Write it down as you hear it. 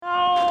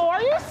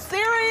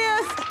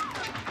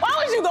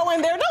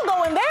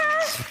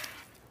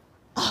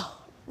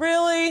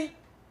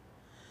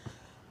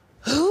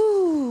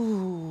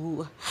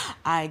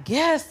I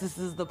guess this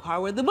is the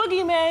part where the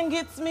boogeyman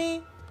gets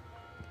me.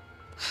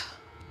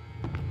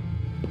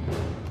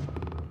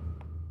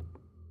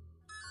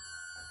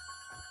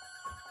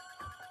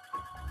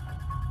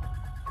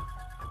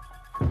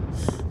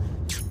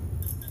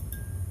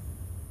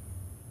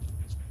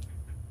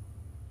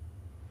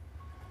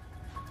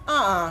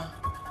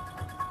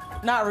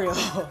 Not real.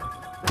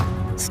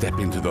 Step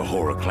into the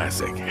horror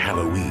classic,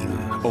 Halloween,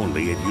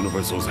 only at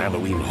Universal's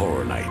Halloween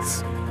Horror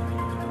Nights.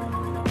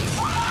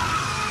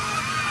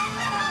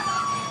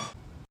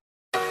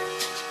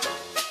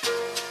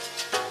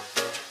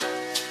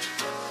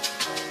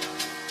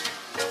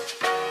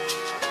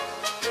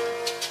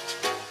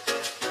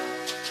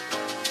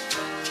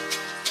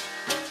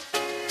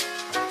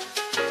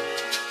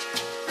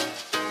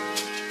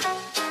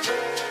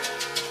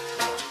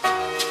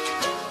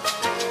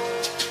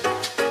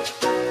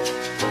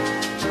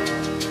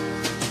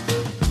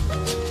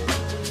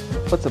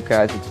 What's up,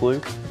 guys? It's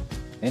Luke.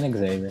 And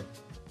Xavier.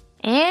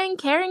 And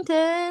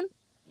Carrington.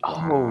 Oh,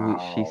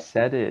 Wow. she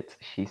said it.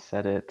 She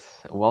said it.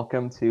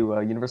 Welcome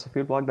to Universal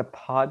Food Blog, the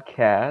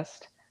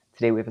podcast.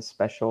 Today we have a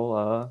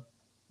special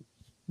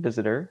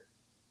visitor,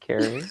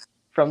 Carrie,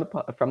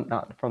 not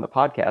from the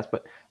podcast,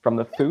 but from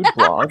the food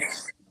blog.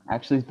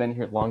 Actually, has been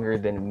here longer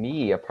than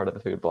me, a part of the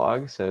food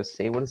blog. So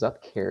say what is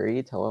up,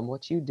 Carrie. Tell them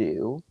what you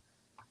do.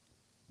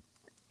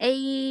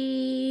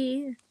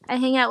 I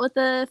hang out with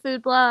the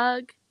food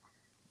blog.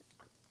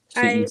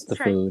 She eats the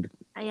food.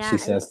 Yeah, she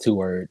says 2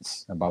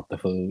 words about the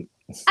food.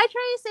 I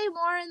try to say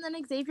more, and then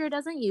Xavier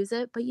doesn't use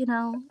it. But Excuse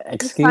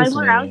it's fine. me.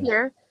 We're out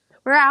here.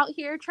 We're out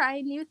here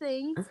trying new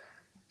things.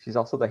 She's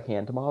also the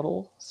hand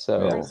model.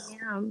 So Yes. I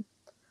am.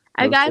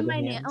 I got of the my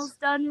hands. nails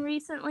done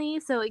recently,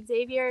 so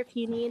Xavier, if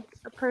you need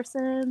a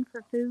person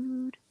for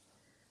food.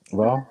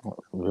 Well,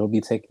 we'll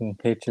be taking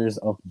pictures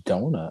of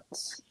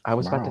donuts. I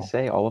was about to tomorrow.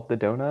 say all of the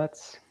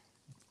donuts.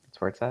 That's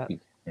where it's at.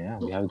 Yeah,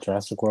 we have a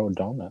Jurassic World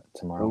donut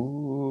tomorrow.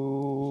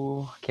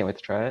 Ooh, can't wait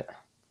to try it.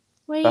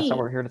 Wait, That's not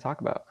what we're here to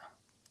talk about.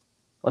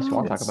 Unless you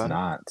want to talk It's about it.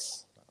 not.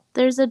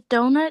 there's a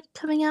donut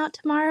coming out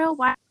tomorrow.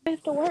 Why do I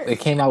have to work? It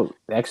came out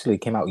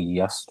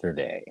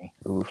yesterday.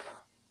 Oof.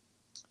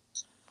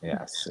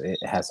 Yes, it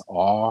has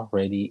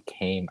already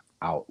came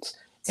out.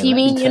 So you let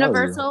me mean tell you-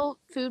 Universal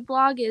Food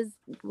Blog is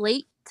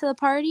late to the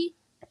party?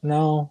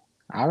 No,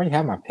 I already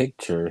have my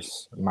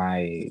pictures.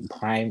 I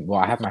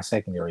have my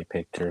secondary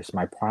pictures.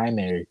 My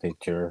primary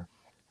picture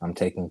I'm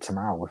taking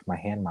tomorrow with my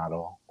hand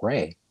model,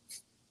 Ray.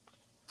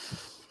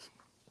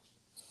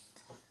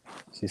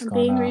 She's I'm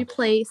being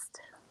replaced.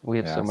 We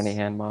have so many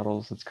hand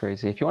models. It's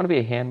crazy. If you want to be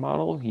a hand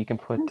model, you can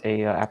put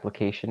a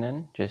application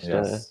in. Just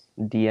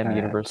DM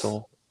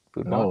Universal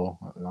Food Blog.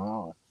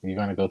 No. You're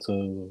going to go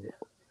to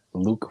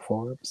Luke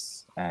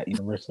Forbes at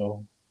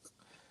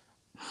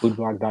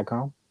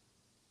universalfoodblog.com.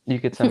 You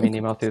could send me an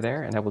email through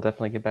there, and I will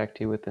definitely get back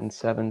to you within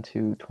 7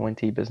 to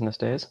 20 business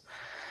days.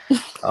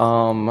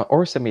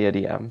 Or send me a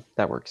DM.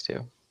 That works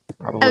too.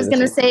 I was going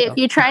to say, if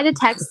you try to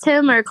text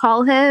him or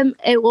call him,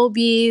 it will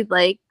be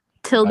like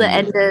till the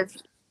end of,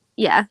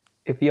 yeah.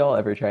 If y'all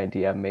ever try and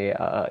DM me,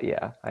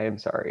 I am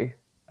sorry.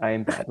 I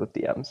am bad with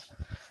DMs.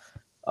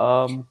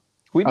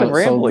 We've been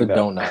rambling,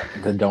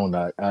 the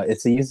donut.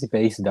 It's a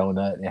yeast-based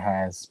donut. It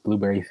has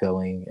blueberry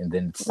filling, and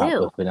then it's topped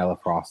with vanilla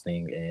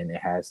frosting, and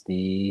it has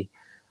the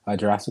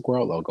Jurassic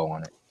World logo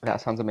on it.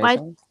 That sounds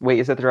amazing. Wait,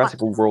 is it the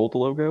Jurassic World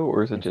logo,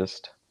 or is it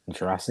just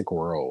Jurassic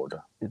World?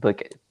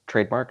 Like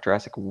trademark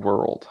Jurassic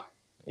World.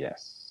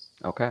 Yes.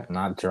 Okay.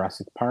 Not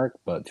Jurassic Park,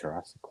 but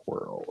Jurassic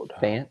World.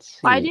 Fancy.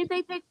 Why did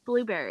they pick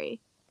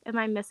blueberry? Am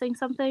I missing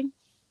something?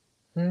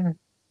 Probably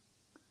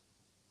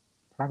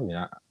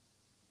not.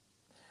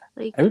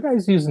 Like,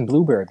 everybody's using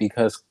blueberry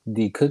because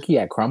the cookie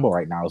at Crumble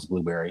right now is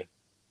blueberry.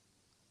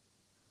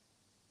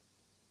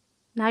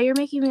 Now you're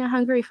making me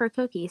hungry for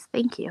cookies.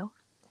 Thank you.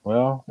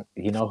 Well,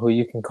 you know who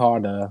you can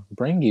call to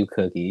bring you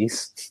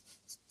cookies.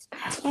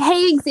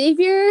 Hey,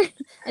 Xavier.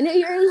 I know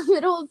you're in the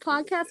middle of a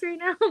podcast right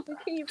now, but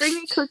can you bring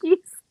me cookies?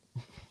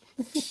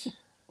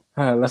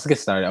 Let's get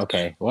started.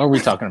 Okay, what are we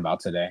talking about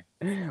today?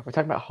 We're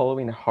talking about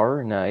Halloween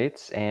Horror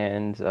Nights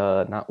and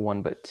not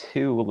one but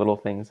 2 little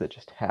things that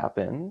just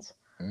happened.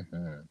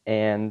 Mm-hmm.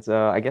 And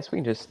I guess we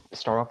can just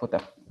start off with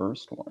the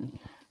first one,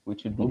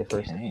 which would be the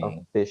first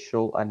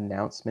official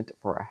announcement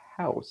for a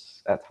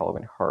house at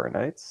Halloween Horror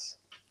Nights.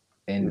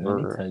 And let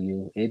me tell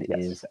you, it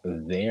is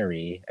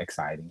very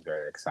exciting.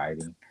 Very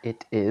exciting.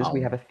 It is.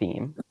 We have a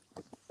theme.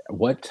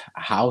 What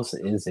house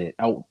is it?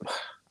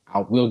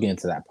 We'll get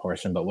into that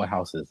portion, but what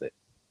house is it?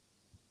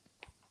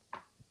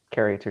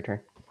 Carrie, it's your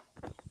turn.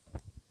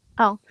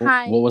 Oh,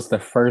 hi. What was the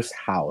first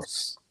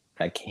house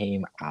that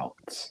came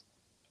out?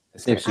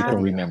 Let's see if she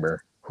can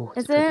remember.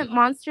 Is it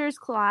Monsters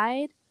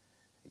Collide?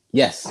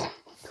 Yes.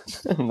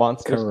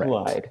 Monsters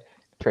Collide.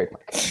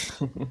 Trademark.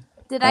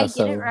 Did I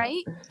get it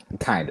right?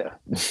 Kinda.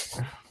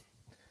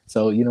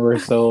 So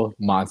Universal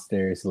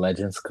Monsters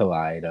Legends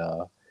Collide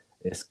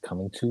is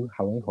coming to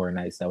Halloween Horror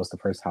Nights. That was the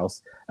first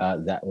house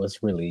that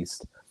was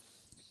released.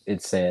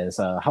 It says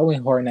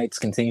Halloween Horror Nights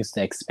continues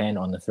to expand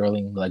on the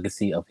thrilling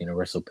legacy of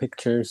Universal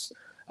Pictures.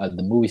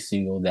 the movie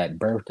studio that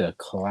birthed the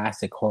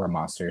classic horror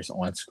monsters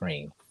on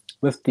screen,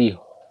 with the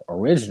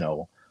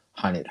original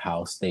haunted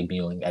house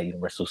debuting at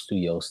Universal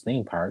Studios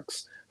theme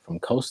parks from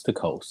coast to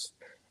coast.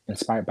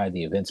 Inspired by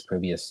the event's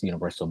previous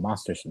Universal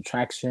Monsters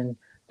attraction,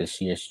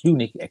 this year's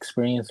unique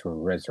experience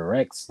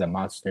resurrects the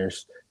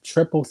monsters'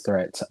 triple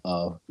threat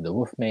of the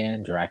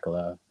Wolfman,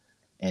 Dracula,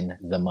 and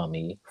the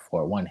Mummy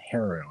for one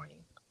harrowing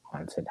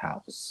haunted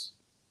house.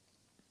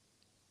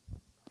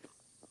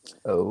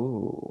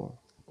 Oh.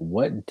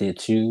 What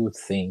did you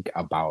think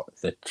about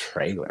the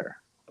trailer?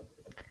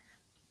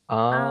 Do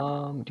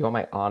you want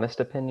my honest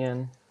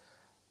opinion?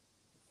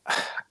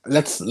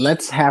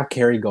 Let's have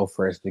Carrie go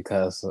first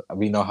because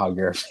we know how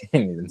your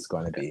opinion is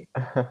going to be.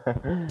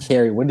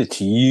 Carrie, what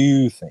did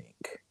you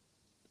think?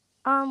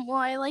 Well,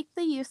 I like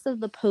the use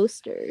of the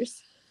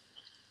posters.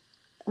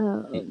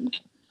 And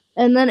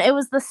then it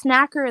was the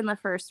snacker in the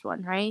first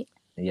one, right?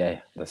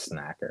 Yeah, the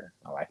snacker.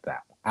 I like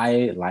that.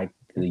 I like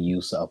the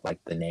use of like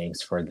the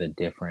names for the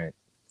different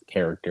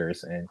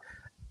characters, and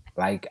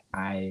like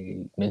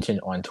I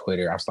mentioned on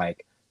Twitter, I was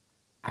like,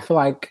 I feel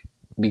like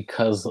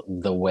because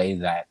the way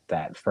that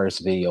that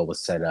first video was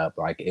set up,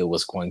 like it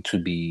was going to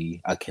be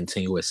a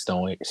continuous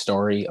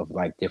story of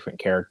like different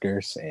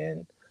characters,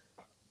 and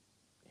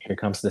here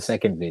comes the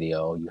second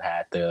video. You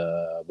had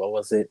the what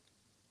was it?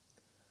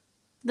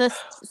 The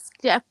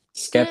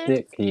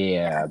Skeptic,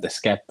 yeah, the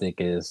skeptic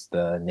is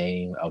the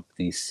name of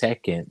the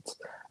second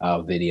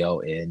video,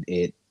 and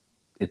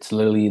it's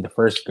literally the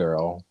first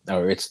girl,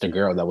 or it's the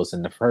girl that was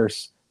in the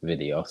first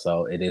video.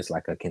 So it is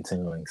like a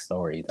continuing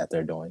story that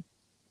they're doing.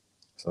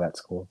 So that's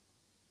cool.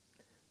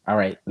 All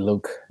right,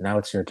 Luke, now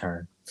it's your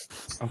turn.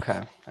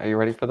 Okay. Are you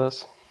ready for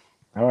this?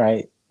 All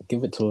right,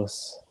 give it to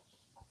us.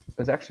 It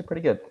was actually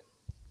pretty good.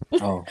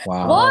 Oh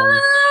wow!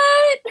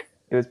 What?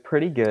 It was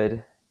pretty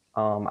good.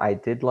 I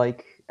did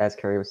like, as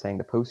Carrie was saying,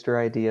 the poster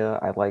idea.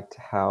 I liked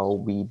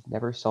how we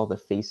never saw the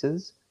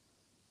faces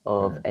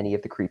of any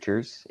of the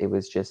creatures. It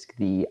was just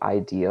the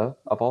idea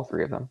of all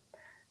three of them.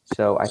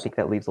 So I think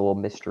that leaves a little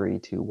mystery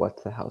to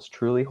what the house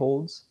truly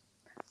holds.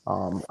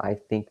 I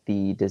think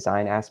the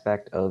design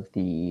aspect of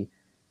the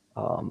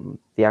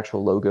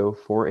actual logo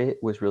for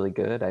it was really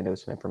good. I know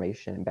some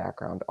information and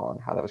background on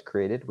how that was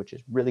created, which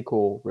is really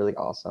cool, really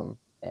awesome,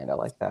 and I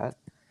like that.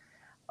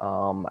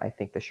 I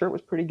think the shirt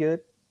was pretty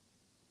good,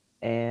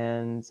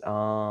 and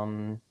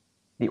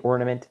the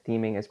ornament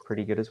theming is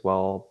pretty good as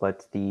well.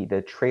 But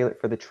the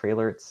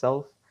trailer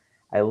itself,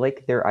 I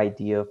like their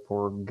idea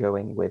for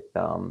going with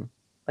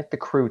like the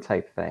crew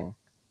type thing,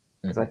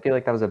 because I feel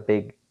like that was a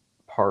big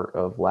part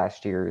of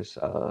last year's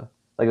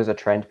like it was a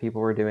trend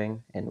people were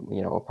doing, and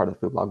a part of the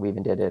food blog we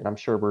even did it. And I'm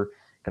sure we're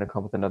going to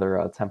come up with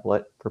another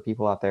template for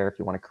people out there if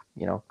you want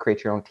to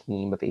create your own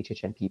team of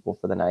HHN people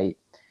for the night.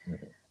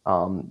 A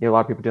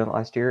lot of people doing it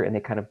last year, and they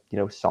kind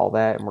of saw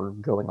that and were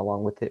going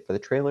along with it for the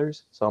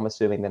trailers. So I'm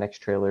assuming the next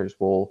trailers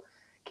will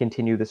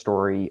continue the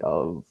story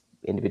of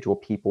individual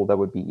people that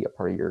would be a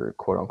part of your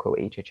quote unquote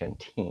HHN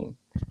team.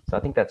 So I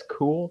think that's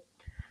cool.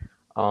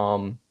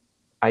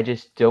 I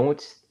just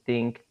don't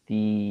think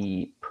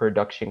the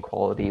production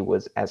quality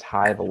was as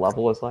high of a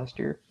level as last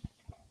year.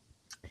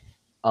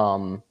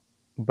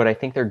 But I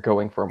think they're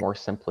going for a more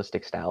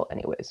simplistic style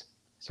anyways.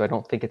 So I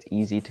don't think it's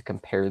easy to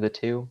compare the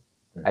two.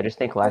 I just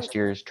think last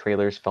year's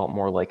trailers felt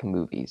more like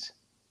movies.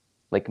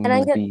 Like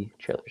movie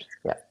trailers.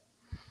 Yeah.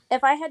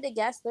 If I had to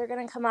guess, they're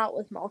going to come out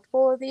with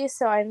multiple of these,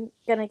 so I'm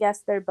going to guess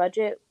their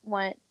budget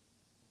went,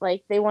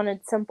 like, they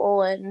wanted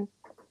simple and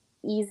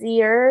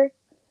easier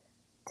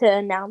to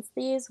announce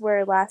these,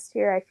 where last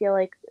year I feel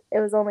like it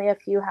was only a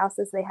few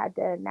houses they had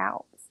to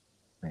announce.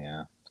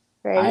 Yeah.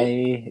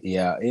 Right?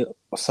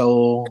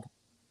 So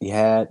you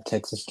had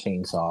Texas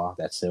Chainsaw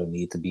that still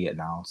need to be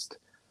announced.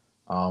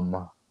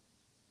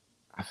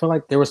 I feel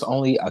like there was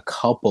only a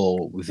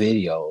couple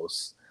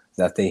videos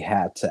that they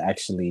had to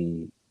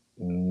actually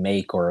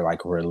make or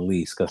like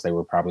release because they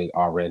were probably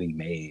already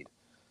made.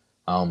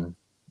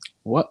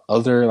 What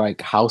other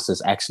like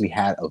houses actually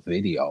had a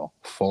video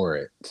for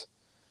it?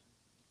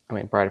 I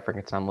mean, Bride of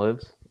Frankenstein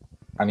Lives.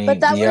 I mean,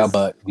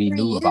 but we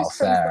knew about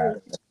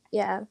that.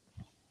 Yeah.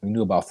 We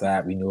knew about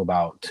that. We knew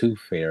about Tooth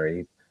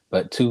Fairy,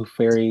 but Tooth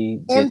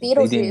Fairy And they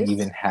didn't Beetlejuice.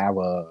 even have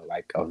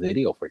a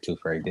video for Tooth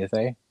Fairy, did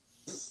they?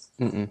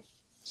 Mm-mm.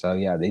 So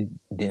yeah, they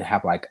didn't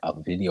have like a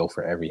video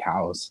for every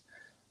house.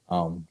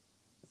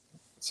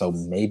 So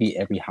maybe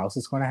every house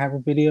is going to have a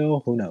video.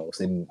 Who knows?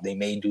 And they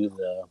may do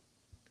the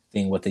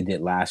thing what they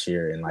did last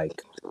year and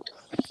like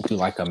do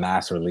like a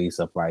mass release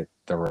of like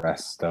the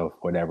rest of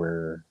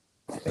whatever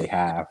they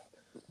have,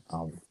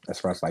 as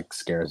far as like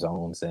scare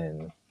zones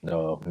and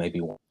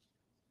maybe ones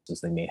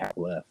they may have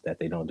left that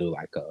they don't do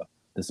like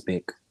this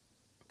big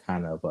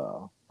kind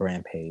of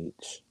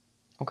rampage.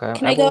 Okay.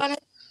 Can I go on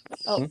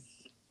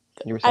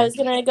You were I saying? was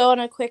going to go on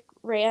a quick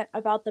rant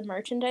about the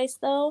merchandise,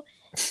 though.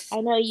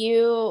 I know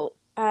you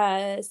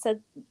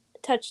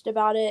touched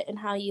about it and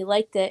how you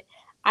liked it.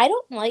 I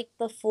don't like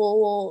the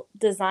full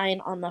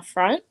design on the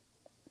front.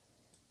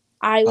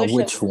 I wish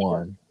Which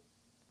one?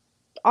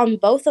 on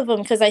both of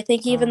them, because I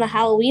think even the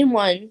Halloween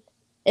one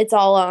it's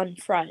all on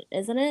front,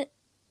 isn't it?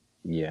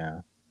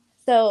 Yeah.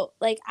 So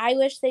like I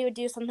wish they would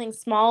do something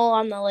small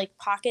on the like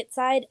pocket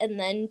side and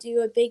then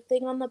do a big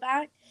thing on the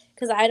back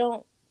because I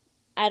don't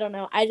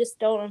know. I just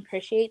don't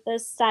appreciate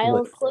this style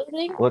of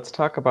clothing. Let's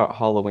talk about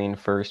Halloween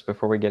first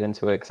before we get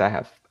into it, because I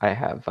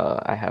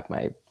have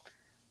my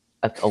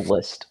a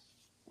list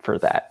for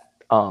that.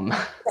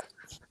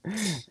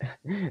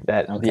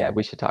 That Okay.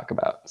 we should talk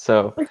about.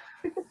 So,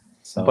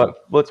 So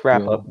but let's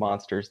wrap you'll up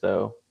Monsters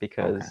though,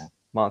 because okay.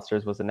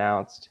 Monsters was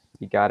announced.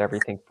 You got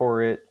everything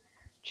for it.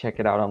 Check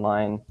it out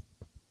online.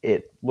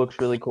 It looks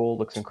really cool.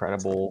 Looks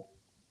incredible.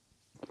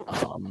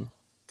 Um,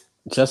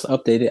 Just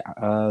updated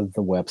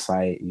the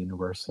website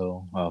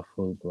Universal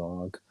Food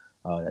Blog.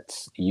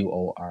 That's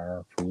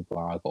UOR Food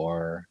Blog,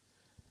 or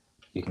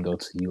you can go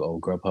to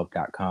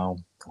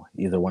uogrubhub.com.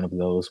 Either one of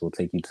those will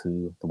take you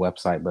to the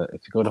website. But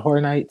if you go to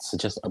Horror Nights,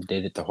 just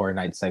updated the Horror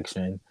Nights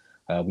section.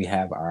 We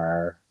have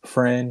our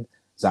friend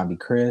Zombie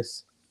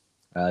Chris.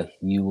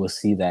 You will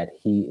see that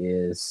he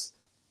is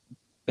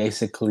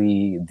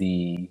basically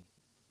the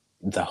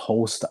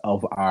host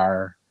of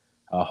our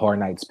Horror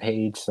Nights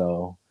page.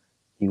 So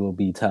he will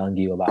be telling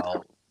you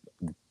about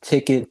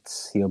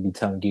tickets. He'll be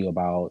telling you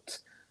about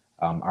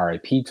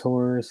RIP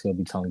tours. He'll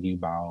be telling you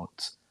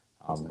about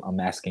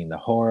Unmasking the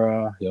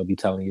Horror. He'll be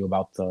telling you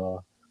about the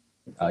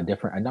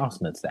different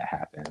announcements that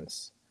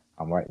happens.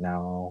 Right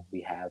now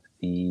we have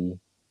the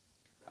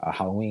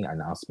Halloween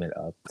announcement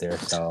up there.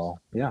 So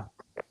yeah,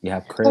 you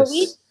have Are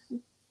we Chris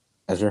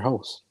as your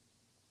host.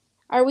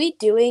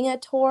 doing a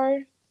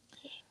tour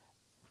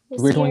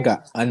this We're doing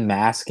year? a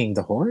Unmasking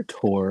the Horror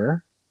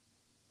tour.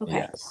 Okay.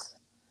 Yes.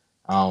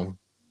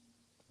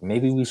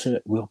 Maybe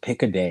we'll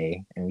pick a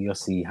day and we'll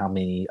see how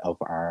many of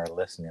our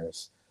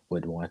listeners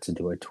would want to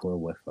do a tour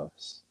with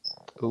us.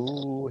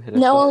 ooh, hit us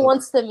No one up.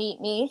 wants to meet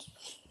me.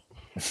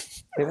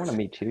 They want to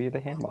meet you. You're the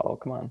hand model.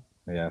 Come on.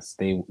 Yes,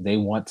 they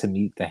want to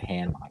meet the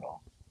hand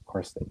model. Of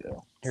course they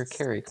do. Here,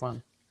 Carrie. Come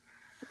on.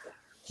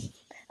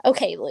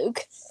 Okay,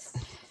 Luke.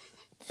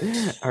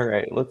 All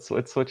right, let's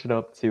switch it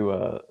up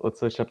to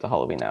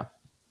Halloween now.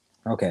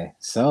 Okay,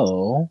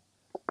 so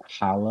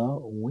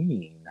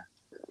Halloween.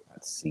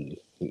 Let's see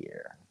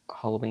here.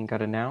 Halloween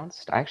got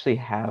announced. I actually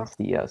have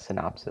the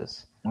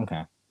synopsis.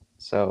 Okay.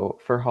 So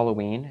for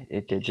Halloween,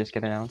 it did just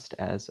get announced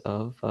as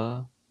of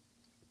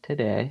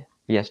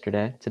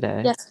yesterday.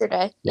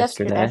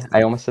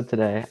 I almost said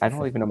today. I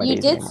don't even know my You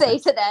days did anymore. say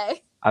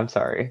today. I'm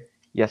sorry.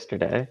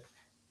 Yesterday. Get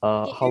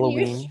your years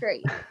Halloween.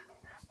 straight.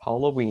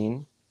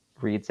 Halloween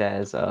reads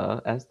as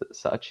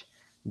such.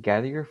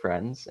 Gather your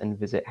friends and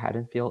visit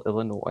Haddonfield,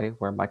 Illinois,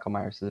 where Michael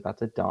Myers is about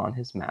to don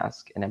his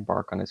mask and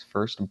embark on his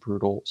first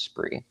brutal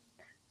spree.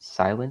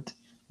 Silent,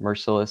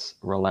 merciless,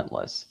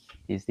 relentless.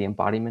 He's the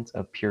embodiment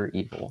of pure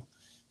evil.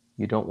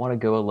 You don't want to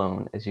go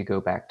alone as you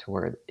go back to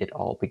where it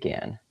all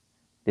began.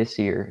 This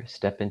year,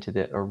 step into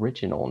the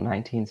original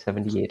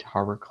 1978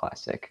 horror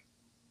classic,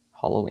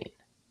 Halloween.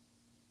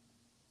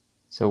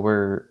 So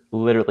we're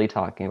literally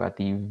talking about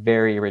the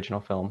very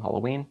original film,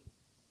 Halloween.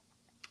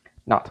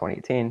 Not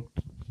 2018.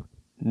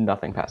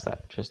 Nothing past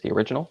that. Just the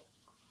original.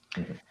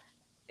 Mhm.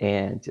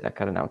 And that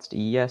got announced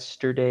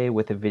yesterday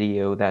with a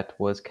video that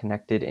was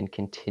connected and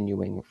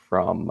continuing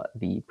from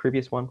the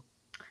previous one,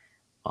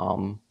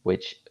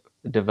 which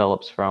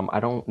develops from, I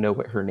don't know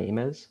what her name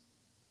is.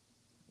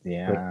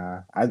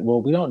 Yeah.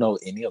 We don't know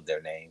any of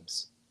their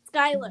names.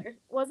 Skylar,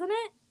 wasn't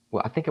it?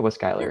 Well, I think it was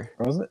Skylar.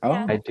 Was it?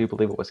 Yeah. I Oh, do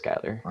believe it was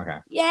Skylar. okay.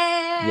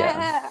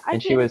 Yeah. I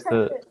And she can't was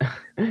remember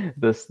the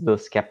it. the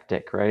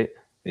skeptic, right?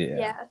 Yeah.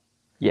 Yeah.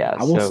 Yeah.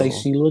 I will say So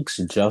she looks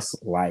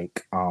just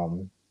like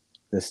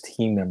this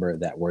team member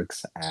that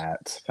works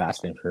at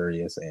Fast and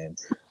Furious, and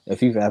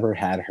if you've ever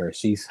had her,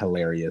 she's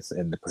hilarious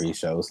in the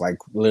pre-shows. Like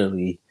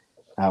literally,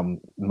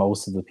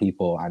 most of the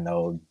people I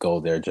know go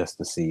there just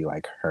to see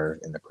like her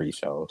in the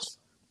pre-shows.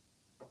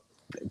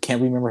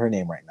 Can't remember her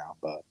name right now,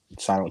 but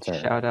shout out to her.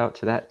 shout out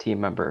to that team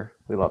member.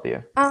 We love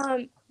you.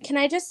 Can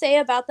I just say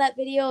about that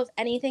video, if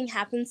anything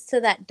happens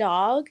to that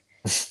dog,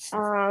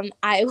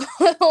 I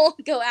will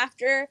go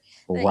after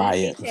the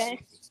Riot. EHN.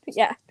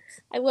 Yeah,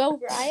 I will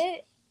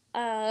riot.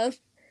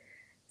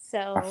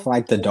 So I feel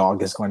like the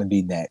dog is going to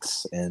be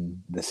next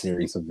in the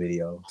series of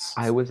videos.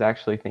 I was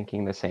actually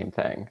thinking the same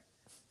thing.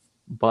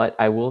 But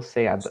I will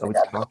say I was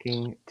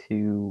talking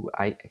to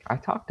I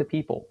talked to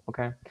people,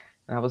 okay?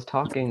 And I was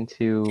talking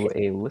to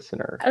a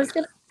listener.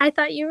 I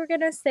thought you were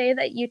gonna say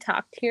that you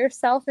talked to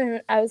yourself,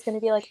 and I was gonna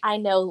be like, I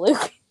know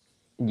Luke.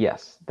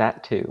 Yes,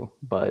 that too.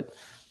 But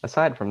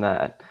aside from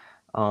that,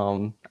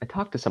 I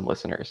talked to some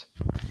listeners,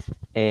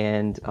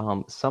 and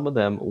some of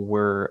them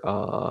were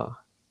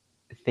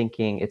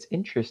thinking it's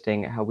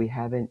interesting how we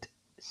haven't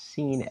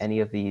seen any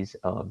of these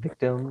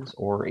victims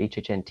or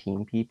HHN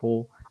team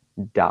people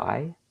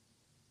die.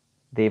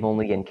 They've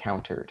only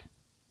encountered.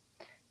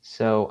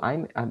 So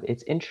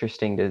it's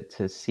interesting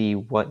to see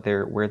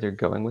where they're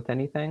going with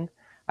anything.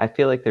 I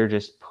feel like they're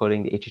just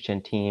putting the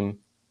HHN team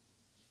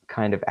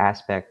kind of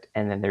aspect,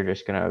 and then they're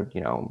just gonna,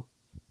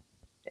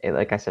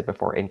 like I said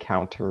before,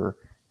 encounter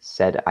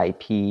said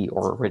IP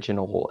or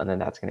original, and then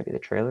that's gonna be the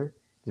trailer.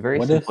 It's very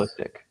What if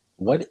simplistic.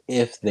 what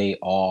if they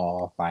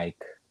all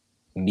like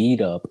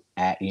meet up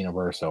at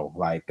Universal?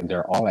 Like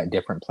they're all at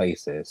different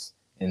places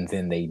and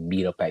then they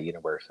meet up at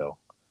Universal.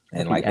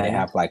 At And the like they end,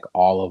 have like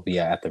all of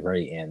at the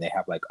very end, they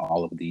have like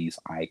all of these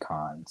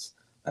icons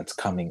that's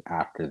coming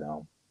after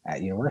them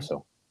at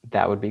Universal.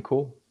 that would be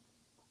cool.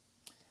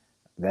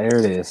 There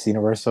it is.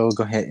 Universal,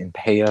 go ahead and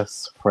pay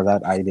us for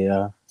that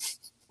idea.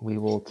 We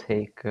will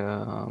take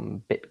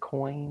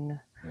Bitcoin,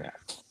 Yeah.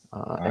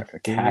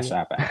 Cash Ethereum.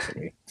 App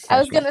actually. I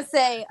was Cash gonna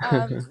say,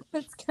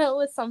 let's go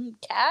with some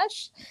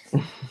cash.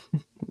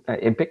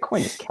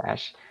 Bitcoin is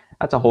cash.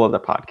 That's a whole other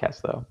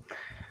podcast, though.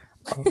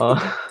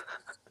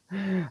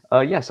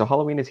 Yeah, so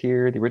Halloween is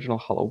here. The original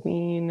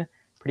Halloween,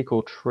 pretty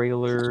cool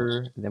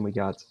trailer. Then we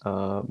got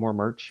more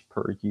merch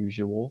per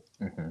usual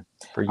Hmm.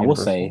 for I will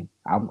Universal. say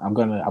I'm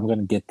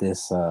gonna get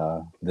this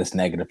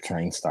negative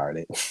train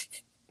started.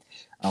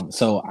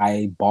 So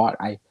I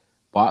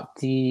bought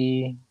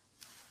the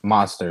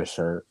monster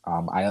shirt.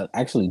 I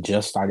actually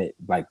just started,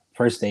 like,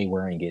 first day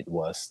wearing it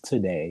was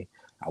today.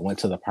 I went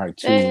to the park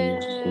to Boo.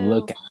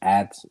 look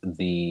at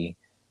the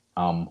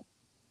um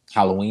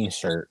Halloween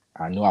shirt.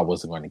 I knew I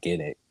wasn't going to get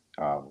it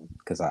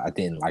because I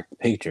didn't like the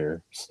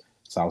pictures.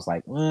 So I was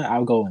like,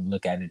 I'll go and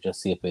look at it,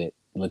 just see if it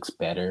looks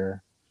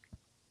better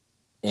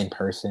in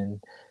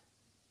person.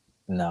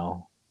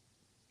 No,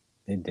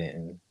 it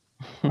didn't.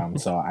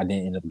 So I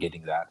didn't end up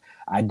getting that.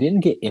 I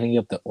didn't get any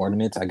of the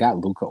ornaments. I got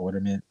Luca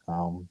ornament.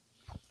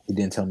 He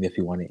didn't tell me if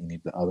he wanted any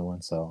of the other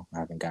ones, so I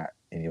haven't got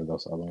any of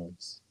those other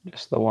ones.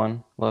 Just the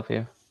one. Love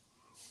you.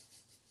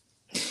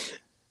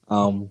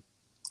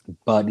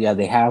 But yeah,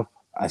 they have,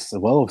 as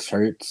well as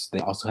shirts, they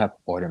also have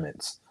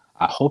ornaments.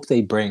 I hope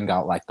they bring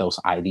out like those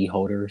ID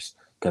holders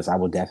because I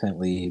will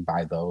definitely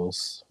buy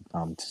those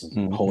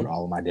to hold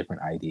all of my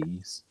different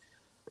IDs.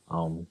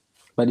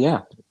 But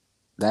yeah,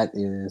 that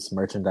is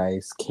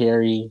merchandise.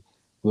 Carrie,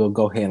 we'll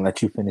go ahead and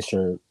let you finish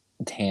your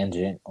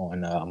tangent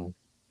on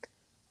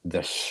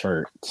the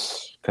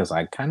shirts because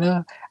I kind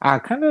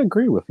of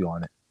agree with you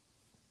on it.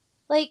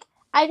 Like,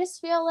 I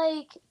just feel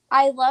like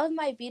I love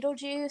my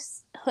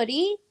Beetlejuice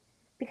hoodie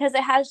because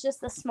it has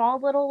just a small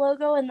little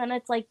logo and then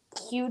it's like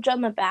huge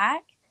on the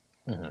back.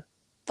 Mhm.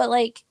 But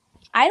like,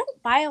 I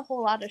don't buy a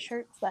whole lot of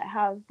shirts that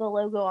have the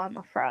logo on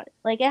the front.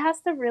 Like, it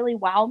has to really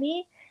wow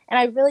me. And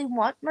I really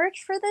want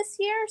merch for this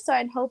year, so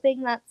I'm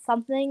hoping that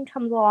something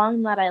comes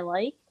along that I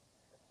like.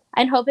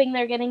 I'm hoping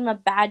they're getting the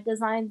bad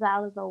designs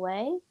out of the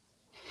way.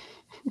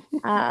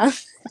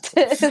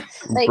 To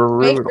like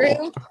make Brutal.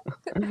 room.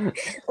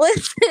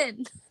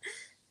 Listen,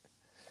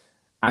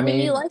 I when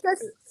you mean, like a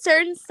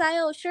certain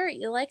style shirt,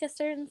 you like a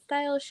certain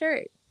style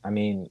shirt.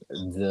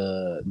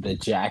 the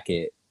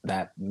jacket,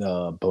 that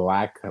the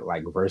black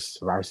like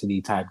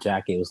varsity type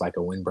jacket, was like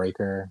a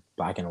windbreaker,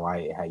 black and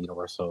white. It had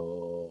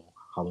Universal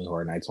Halloween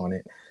Horror Nights on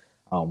it.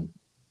 Um,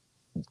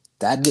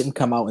 that didn't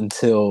come out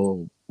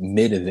until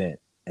mid event,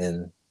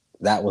 and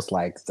that was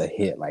like the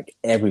hit. Like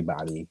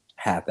everybody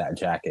had that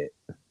jacket.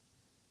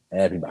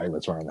 Everybody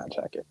was wearing that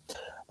jacket.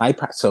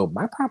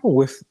 My problem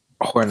with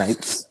Horror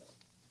Nights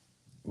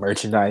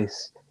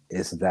merchandise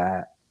is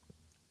that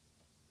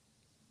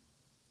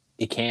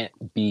it can't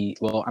be,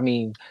 well, I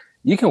mean,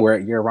 you can wear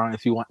it year round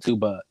if you want to,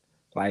 but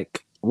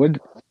like, what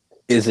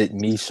is it,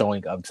 me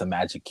showing up to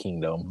Magic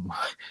Kingdom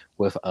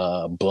with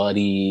a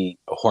bloody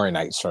Horror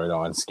Night shirt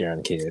on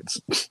scaring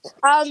kids?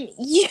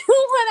 You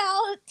went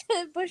out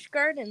to Busch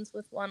Gardens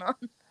with one on.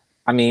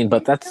 I mean,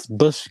 but that's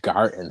Busch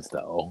Gardens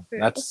though. True.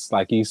 That's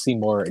like, you see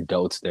more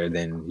adults there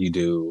than you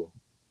do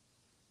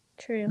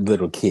True.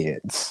 little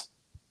kids.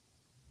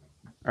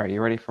 All right,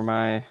 you ready for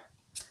my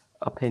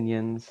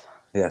opinions?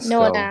 Yes,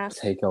 No one go asked.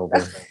 take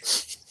over.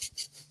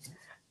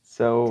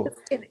 So,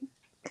 Just kidding.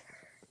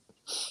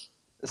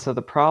 so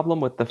the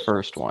problem with the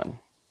first one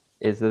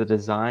is the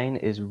design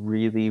is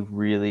really,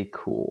 really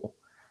cool.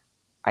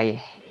 I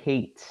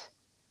hate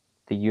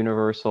the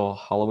Universal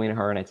Halloween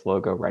Horror Nights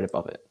logo right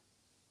above it.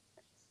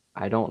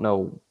 I don't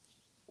know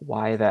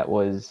why that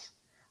was.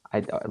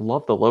 I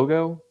love the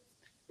logo,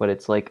 but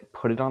it's like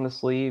put it on the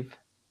sleeve,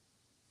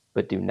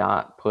 but do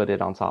not put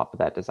it on top of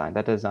that design.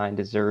 That design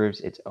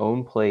deserves its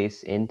own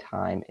place in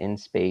time, in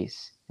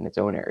space, in its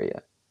own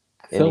area.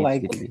 I It feel needs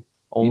to like, be the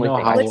you only know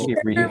thing. It Which should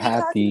how be shirt you are we had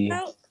talking the,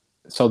 about?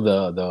 so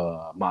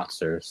the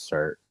monster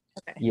shirt.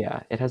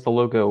 Yeah, it has the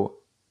logo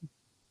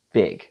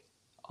big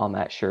on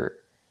that shirt.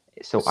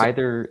 So So,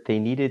 either they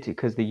needed to,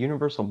 because the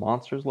Universal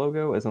Monsters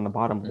logo is on the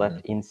bottom left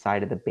mhm.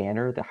 inside of the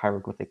banner, the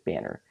hieroglyphic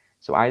banner.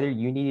 So either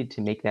you needed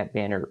to make that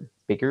banner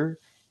bigger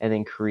and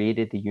then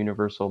created the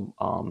Universal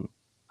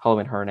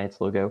Halloween Horror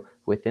Nights logo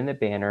within the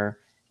banner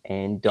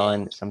and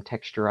done some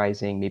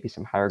texturizing, maybe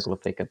some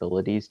hieroglyphic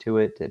abilities to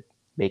it to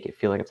make it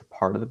feel like it's a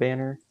part of the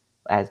banner,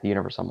 as the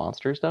Universal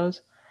Monsters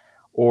does,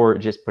 or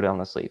just put it on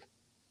the sleeve.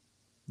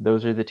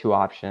 Those are the two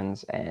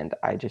options, and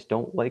I just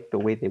don't like the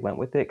way they went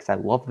with it because I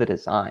love the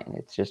design.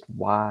 It's just,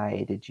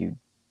 why did you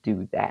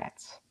do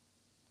that?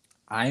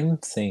 I'm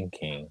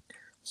thinking,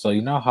 so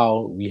you know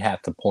how we had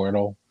the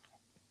portal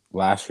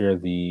last year,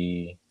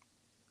 the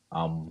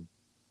um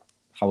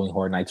Halloween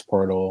Horror Nights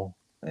portal.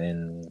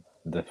 in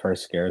the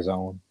first scare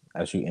zone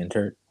as you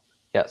entered.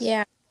 Yes.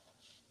 Yeah.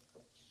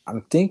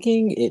 I'm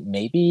thinking it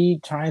may be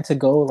trying to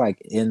go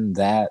like in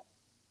that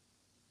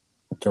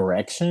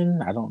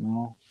direction. I don't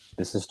know.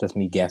 This is just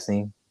me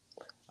guessing.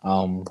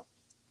 Um,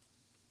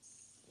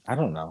 I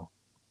don't know.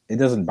 It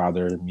doesn't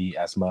bother me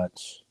as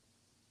much.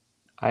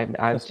 I've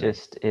Just me.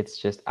 just it's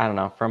just I don't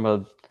know, from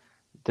a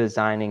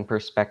designing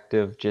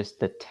perspective, just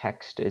the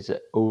text is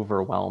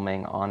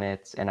overwhelming on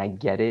it, and I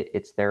get it.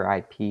 It's their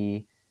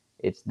IP.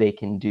 It's they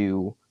can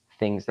do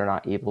things they're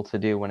not able to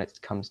do when it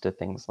comes to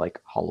things like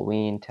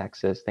Halloween,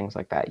 Texas, things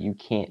like that. You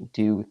can't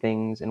do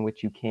things in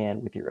which you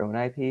can with your own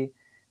IP.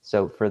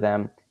 So for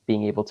them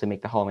being able to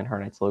make the Halloween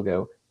Horror Nights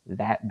logo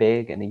that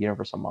big and the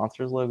Universal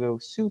Monsters logo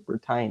super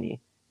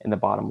tiny in the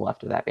bottom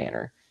left of that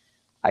banner,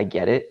 I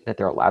get it that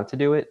they're allowed to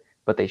do it,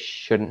 but they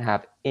shouldn't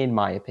have, in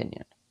my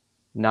opinion.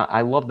 Not,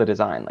 I love the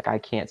design. Like I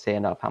can't say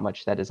enough how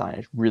much that design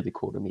is really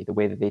cool to me. The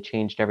way that they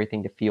changed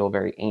everything to feel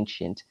very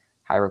ancient,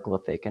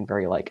 hieroglyphic, and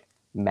very like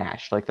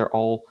mashed. Like they're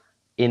all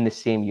in the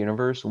same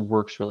universe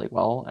works really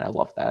well, and I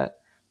love that.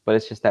 But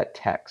it's just that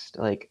text.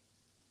 Like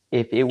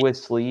if it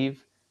was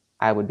sleeve,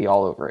 I would be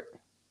all over it.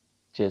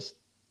 Just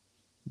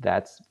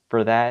that's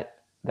for that.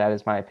 That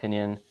is my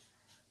opinion.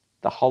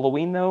 The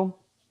Halloween though,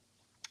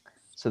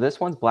 so this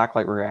one's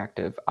blacklight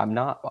reactive. I'm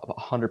not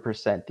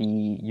 100%. The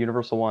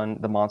Universal one,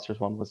 the Monsters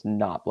one, was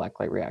not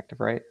blacklight reactive,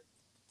 right?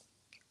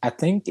 I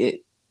think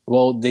it.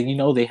 Well, then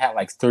they had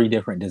like three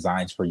different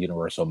designs for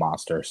Universal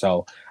Monster.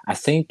 So I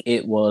think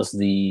it was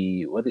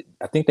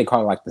I think they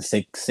call it like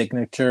the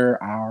signature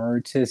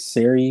artist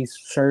series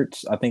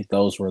shirts. I think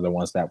those were the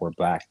ones that were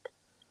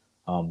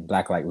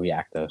blacklight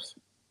reactive.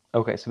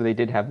 Okay, so they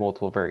did have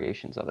multiple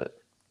variations of it.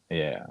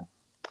 Yeah,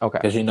 Okay.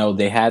 because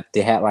they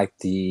had like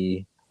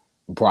the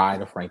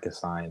Bride of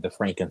Frankenstein, the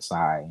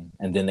Frankenstein,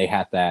 and then they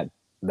had that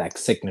like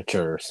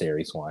signature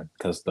series one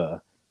because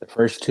the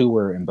first two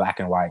were in black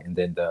and white, and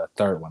then the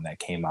third one that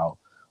came out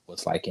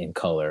was like in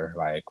color.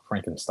 Like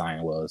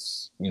Frankenstein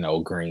was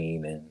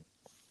green and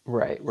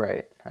Right,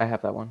 right. I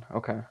have that one.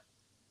 Okay.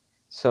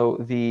 So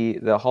the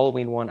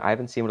Halloween one, I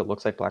haven't seen what it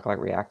looks like blacklight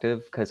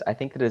reactive because I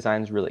think the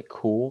design is really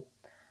cool.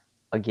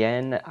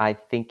 Again, I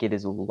think it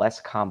is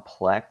less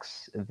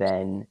complex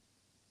than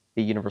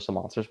the Universal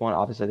Monsters one.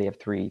 Obviously, they have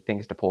three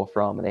things to pull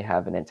from, and they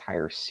have an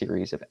entire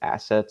series of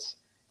assets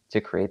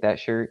to create that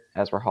shirt.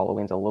 As where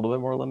Halloween's a little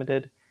bit more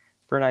limited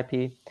for an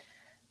IP.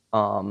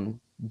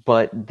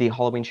 But the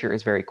Halloween shirt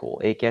is very cool.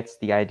 It gets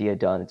the idea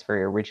done. It's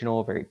very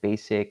original, very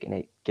basic, and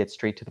it gets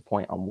straight to the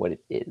point on what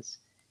it is.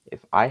 If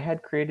I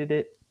had created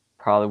it,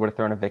 probably would have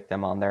thrown a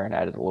victim on there and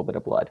added a little bit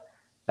of blood.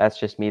 That's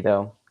just me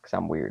though, because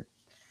I'm weird.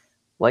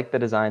 Like the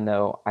design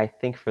though, I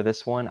think for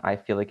this one, I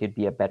feel like it'd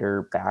be a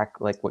better back,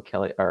 like what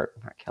Kelly or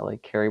not Kelly,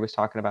 Carrie was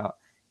talking about.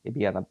 It'd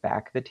be on the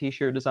back of the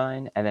T-shirt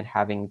design, and then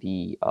having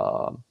the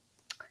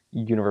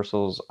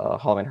Universal's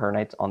Halloween Horror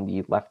Nights on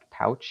the left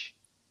pouch,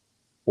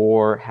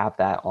 or have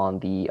that on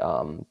the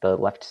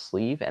left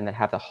sleeve, and then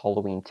have the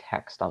Halloween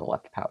text on the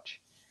left pouch.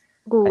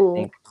 I Ooh,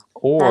 think,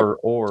 that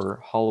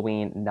or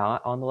Halloween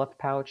not on the left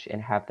pouch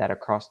and have that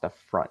across the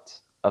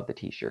front of the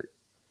T-shirt.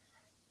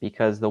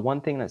 Because the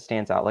one thing that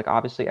stands out, like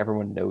obviously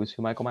everyone knows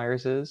who Michael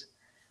Myers is,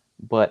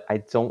 but I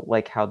don't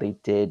like how they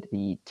did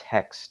the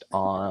text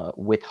on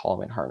with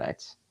Halloween Horror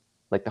Nights.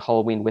 Like the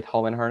Halloween with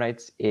Halloween Horror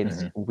Nights,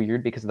 it's Mhm.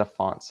 weird because of the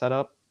font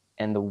setup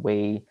and the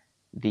way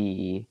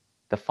the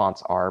the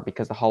fonts are.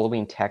 Because the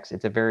Halloween text,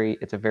 it's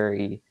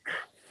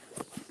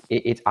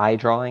eye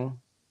drawing,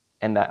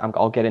 and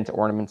I'll get into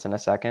ornaments in a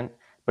second,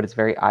 but it's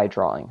very eye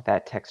drawing,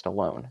 that text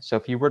alone. So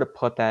if you were to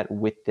put that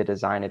with the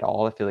design at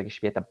all, I feel like it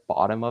should be at the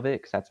bottom of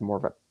it because that's more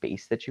of a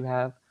base that you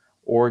have.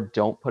 Or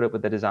don't put it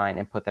with the design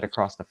and put that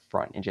across the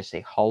front and just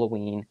say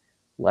Halloween,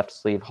 left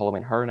sleeve,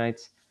 Halloween Horror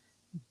Nights,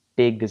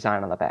 big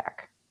design on the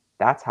back.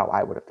 That's how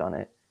I would have done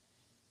it.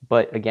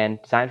 But again,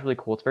 design's really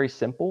cool. It's very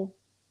simple,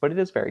 but it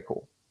is very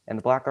cool. And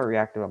the Black Art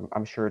Reactive,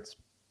 I'm sure it's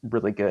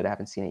really good. I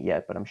haven't seen it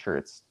yet, but I'm sure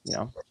it's,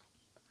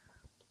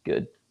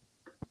 good.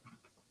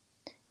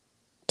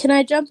 Can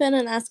I jump in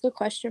and ask a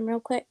question real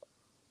quick?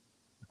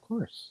 Of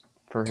course.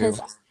 For who?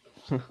 Because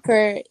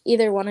for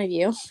either one of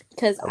you,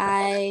 because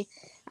Okay.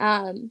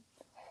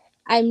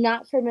 I'm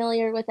not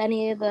familiar with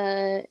any of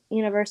the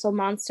Universal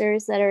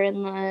monsters that are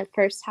in the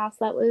first house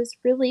that was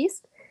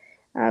released.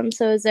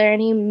 So is there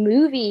any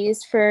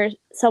movies for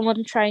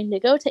someone trying to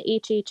go to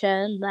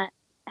HHN that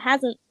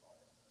hasn't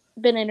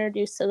been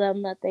introduced to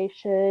them that they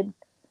should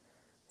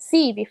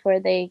see before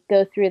they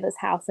go through this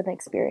house and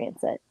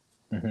experience it?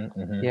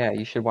 Hmm. Yeah,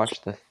 you should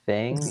watch The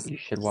Thing. You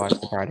should watch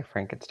The Bride of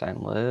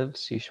Frankenstein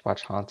Lives. You should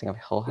watch Haunting of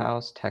Hill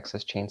House,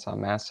 Texas Chainsaw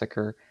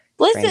Massacre,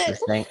 Stranger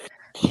Listen,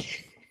 Things.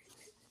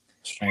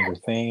 Stranger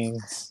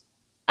Things.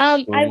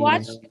 I Scream.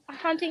 watched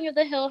Haunting of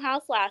the Hill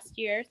House last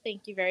year.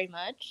 Thank you very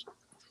much.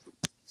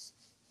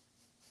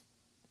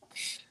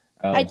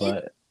 I did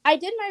But I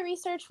did my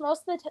research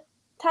most of the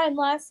time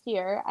last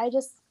year. I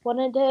just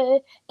wanted to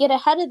get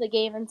ahead of the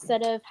game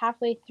instead of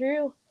halfway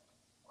through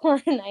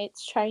Horror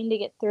Nights trying to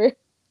get through.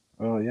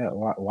 oh yeah,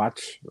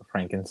 watch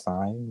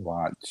Frankenstein.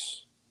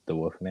 Watch the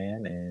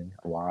Wolfman and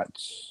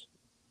watch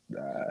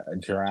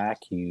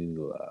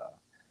Dracula,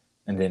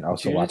 and then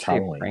also Did you watch just say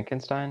Halloween.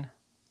 Frankenstein?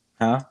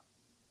 Huh?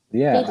 He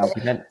Yeah.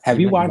 did. Have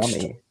You you meant watched?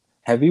 Mummy.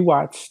 Have you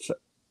watched?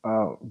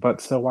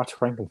 But still watch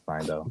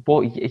Frankenstein though.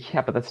 Well,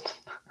 yeah, but that's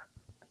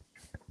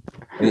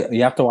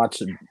You have to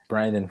watch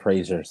Brandon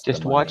Fraser's The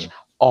just watch Mummy.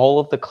 all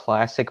of the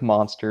classic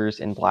monsters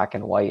in black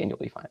and white, and you'll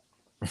be fine.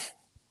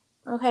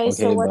 Okay,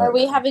 so Okay, when are but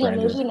we having a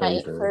Brandon movie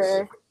night Fraser's.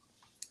 for?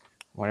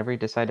 Whenever you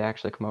decide to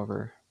actually come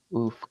over,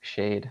 oof,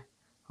 shade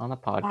on the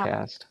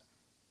podcast,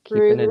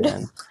 Rude. keeping it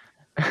in.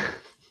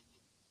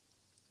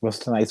 What's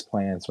tonight's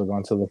plans? We're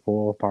going to the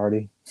pool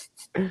party.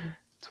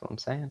 That's what I'm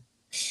saying.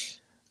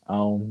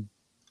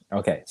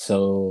 Okay,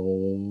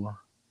 so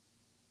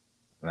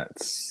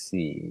let's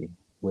see.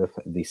 With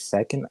the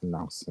second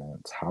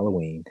announcement,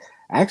 Halloween.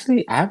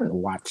 Actually, I haven't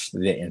watched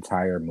the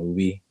entire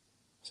movie,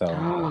 so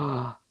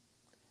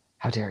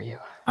How dare you?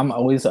 I'm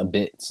always a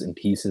bits and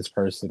pieces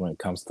person when it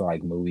comes to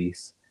like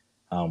movies.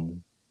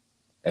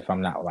 If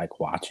I'm not like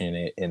watching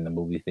it in the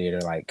movie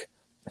theater, like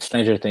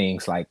Stranger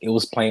Things, like it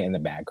was playing in the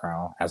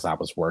background as I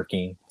was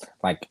working.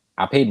 Like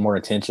I paid more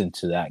attention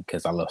to that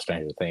because I love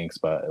Stranger Things,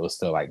 but it was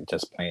still like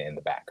just playing in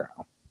the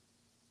background.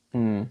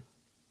 Hmm.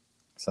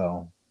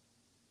 So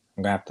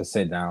I'm gonna have to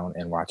sit down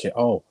and watch it.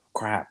 Oh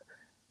crap!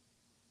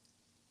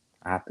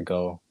 I have to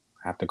go.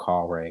 I have to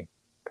call Ray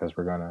because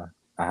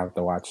I have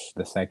to watch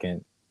the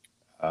second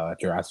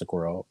Jurassic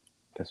World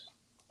because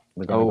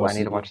we're gonna go I need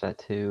see to watch it. that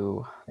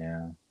too.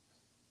 Yeah,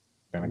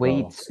 gonna go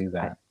Wait, see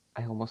that.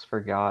 I almost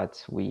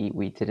forgot.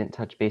 We didn't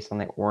touch base on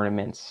the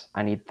ornaments.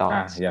 I need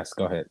thoughts. Yes.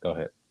 Go ahead. Go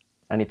ahead.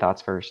 I need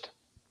thoughts first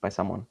by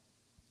someone.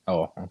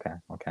 Oh, okay.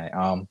 Okay.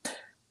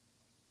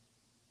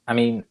 I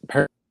mean,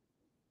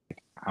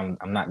 I'm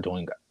not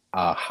doing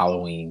a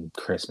Halloween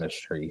Christmas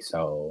tree,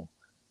 so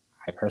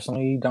I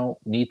personally don't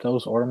need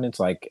those ornaments.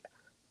 Like,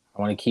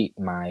 I want to keep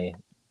my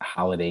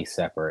holiday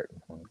separate.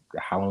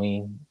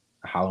 Halloween,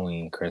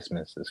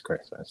 Christmas is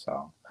Christmas.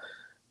 So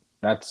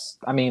that's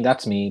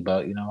me.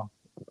 But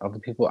other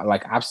people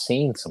like I've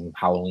seen some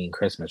Halloween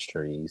Christmas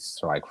trees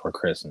like for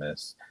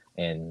Christmas,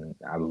 and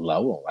I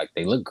love them. Like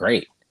they look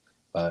great,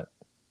 but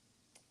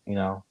you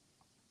know,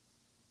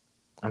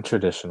 I'm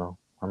traditional.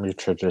 I'm a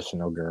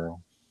traditional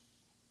girl.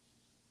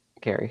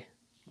 Carrie,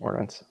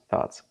 ornaments,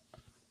 thoughts.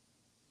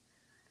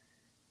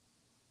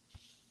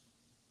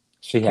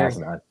 She Carrie. has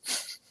none.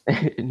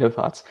 No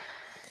thoughts.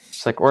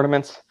 Just like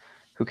ornaments.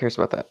 Who cares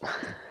about that?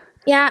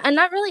 Yeah, I'm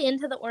not really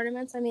into the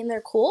ornaments. I mean,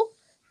 they're cool.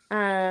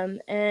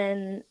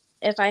 And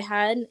if I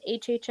had an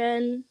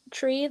HHN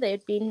tree,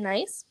 they'd be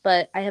nice.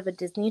 But I have a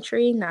Disney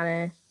tree, not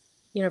a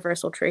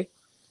Universal tree.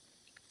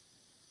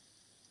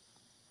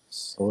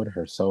 Sold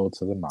her soul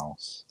to the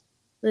mouse.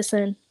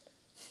 Listen,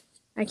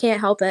 I can't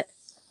help it.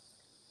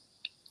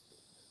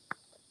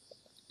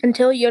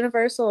 Until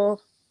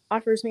Universal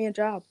offers me a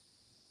job.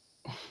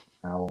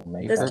 I will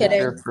make Just that kidding.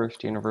 Your happen.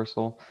 first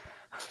Universal.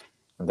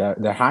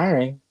 They're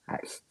hiring.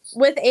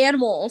 With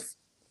animals.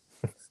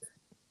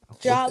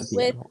 Job the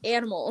with animals.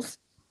 animals.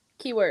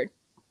 Keyword.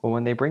 Well,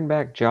 when they bring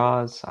back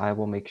Jaws, I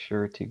will make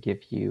sure to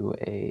give you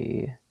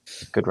a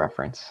good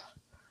reference.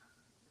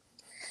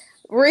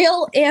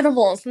 Real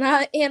animals,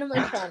 not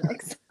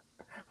animatronics.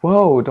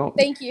 Whoa, don't.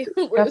 Thank you.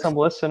 We have some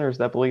listeners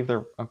that believe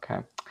they're okay.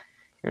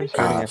 You're just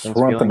hurting Gosh,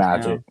 everyone's ruin the feelings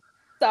magic. now.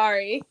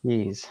 Sorry.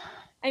 Jeez.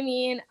 I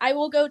mean, I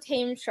will go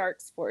tame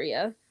sharks for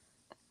you.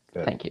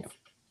 Good. Thank you.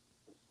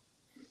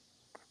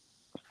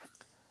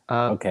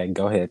 Okay,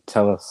 go ahead.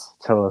 Tell us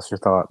your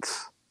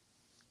thoughts.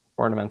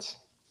 Ornaments.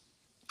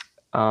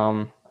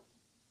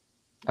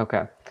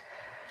 Okay.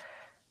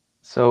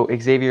 So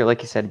Xavier,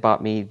 like you said,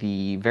 bought me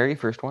the very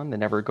first one, the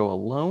Never Go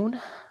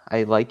Alone.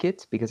 I like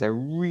it because I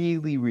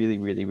really,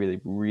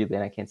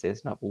 and I can't say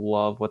this enough,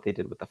 love what they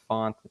did with the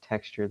font, the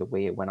texture, the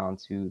way it went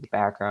onto the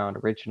background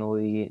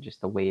originally,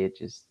 just the way it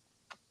just,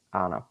 I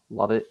don't know,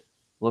 love it.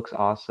 Looks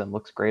awesome,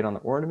 looks great on the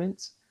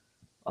ornaments.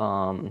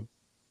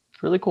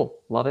 Really cool,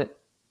 love it.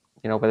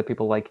 Whether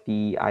people like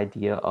the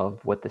idea of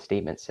what the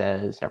statement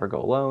says, never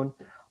go alone,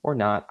 or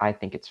not, I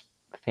think it's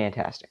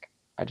fantastic.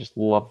 I just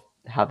love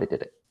how they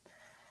did it.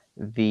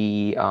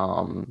 The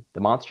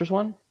monsters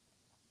one,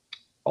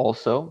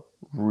 also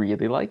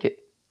really like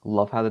it.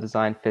 Love how the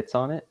design fits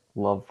on it.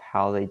 Love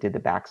how they did the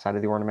backside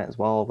of the ornament as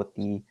well with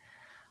the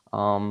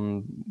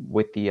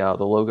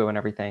logo and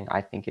everything.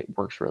 I think it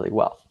works really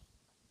well.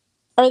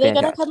 Are they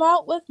going to come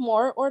out with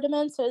more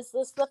ornaments? Or is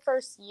this the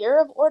first year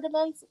of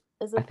ornaments?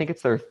 I think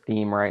it's their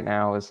theme right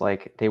now is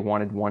like they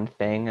wanted one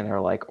thing and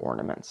they're like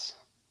ornaments.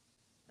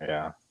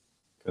 Yeah,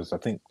 because I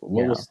think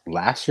was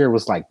last year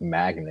was like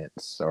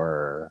magnets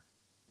or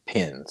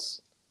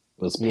pins.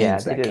 It was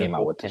pins that came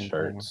out with the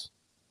shirts.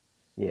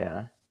 Thing.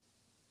 Yeah.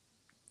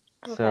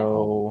 Okay.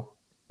 So,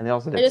 and they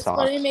also did I just socks.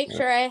 wanted to make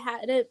sure I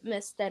hadn't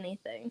missed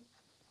anything.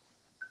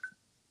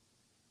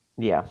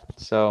 Yeah.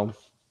 So,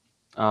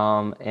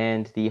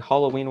 and the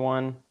Halloween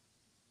one,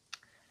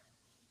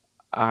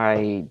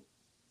 they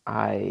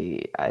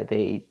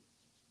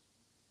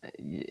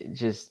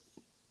just,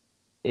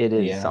 it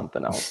is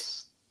something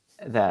else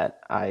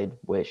that I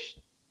wish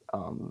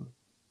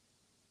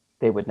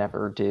they would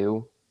never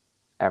do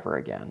ever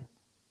again.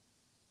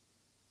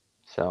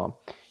 So,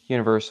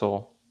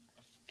 Universal,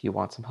 if you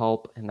want some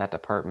help in that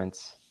department,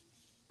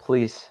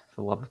 please,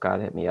 for the love of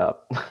God, hit me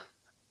up.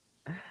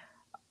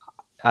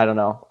 I don't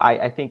know.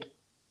 I think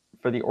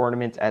for the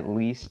ornaments, at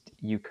least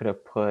you could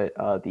have put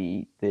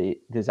the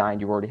design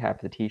you already have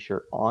for the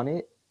T-shirt on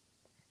it,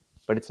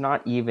 but it's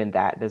not even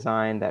that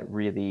design that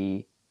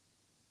really,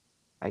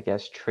 I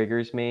guess,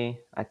 triggers me.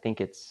 I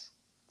think it's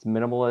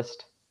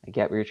minimalist. I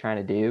get what you're trying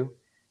to do,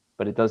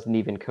 but it doesn't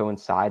even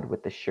coincide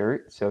with the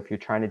shirt. So if you're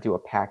trying to do a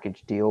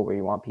package deal where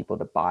you want people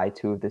to buy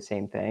two of the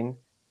same thing,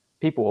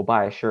 people will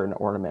buy a shirt and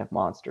ornament of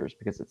monsters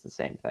because it's the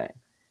same thing.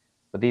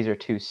 But these are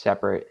two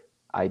separate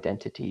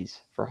identities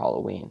for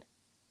Halloween.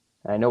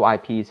 And I know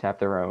IPs have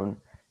their own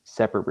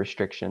separate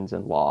restrictions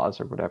and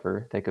laws or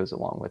whatever that goes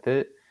along with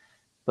it.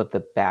 But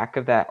the back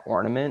of that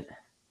ornament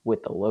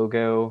with the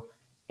logo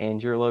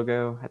and your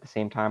logo at the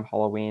same time,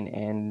 Halloween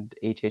and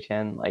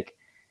HHN, like,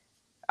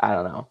 I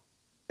don't know.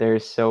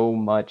 There's so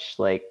much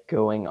like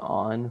going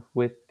on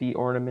with the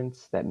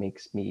ornaments that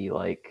makes me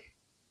like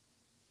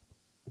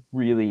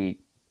really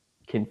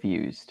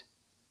confused.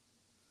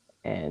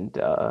 And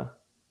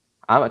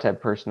I'm a type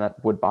of person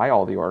that would buy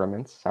all the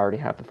ornaments. I already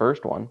have the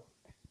first one,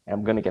 and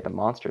I'm going to get the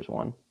monsters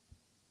one.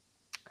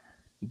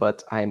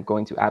 But I am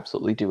going to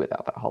absolutely do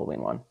without that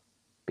Halloween one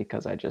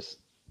because I don't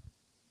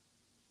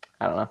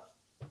know.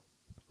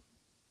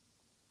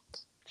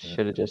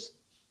 Should have just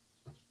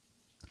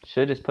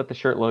put the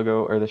shirt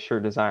logo or the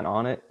shirt design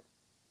on it.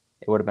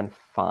 It would have been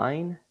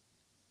fine.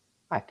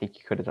 I think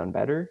you could have done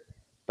better,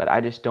 but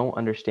I just don't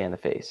understand the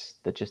face.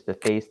 The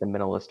face, the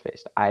minimalist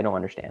face. I don't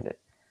understand it.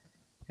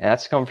 And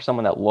that's coming from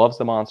someone that loves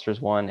the Monsters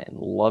one and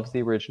loves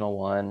the original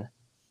one.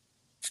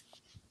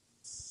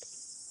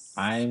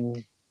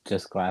 I'm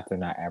just glad they're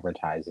not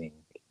advertising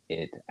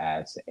it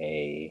as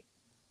a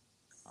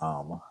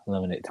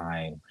limited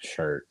time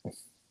shirt.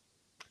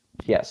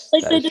 Yes,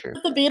 Like that they is did true.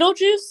 with the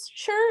Beetlejuice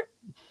shirt.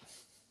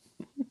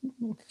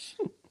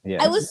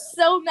 Yes. I was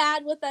so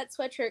mad with that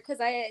sweatshirt because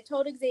I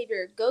told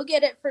Xavier, go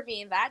get it for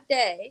me that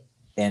day.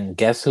 And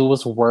guess who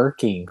was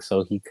working,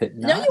 so he could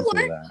No, not you do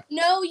weren't. that.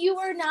 No, you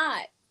were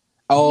not.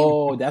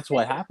 Oh, that's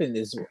what happened.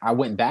 Is I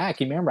went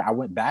back. You remember, I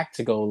went back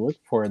to go look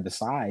for the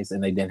size,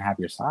 and they didn't have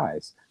your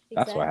size.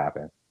 That's what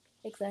happened.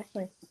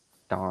 Exactly.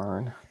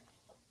 Darn.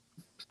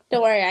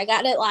 Don't worry, I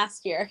got it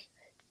last year.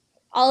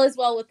 All is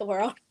well with the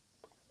world.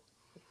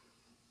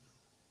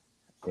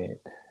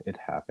 It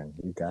happened.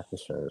 You got the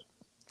shirt.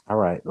 All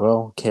right.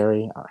 Well,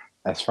 Carrie,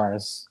 as far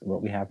as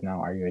what we have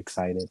now, are you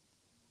excited?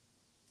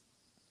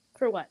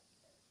 For what?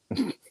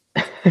 HHN?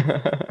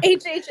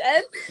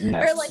 Yes.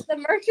 Or like the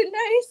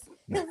merchandise?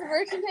 Because the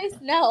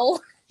merchandise, no.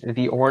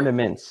 The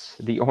ornaments.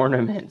 The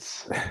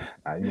ornaments.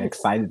 Are you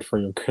excited for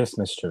your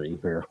Christmas tree,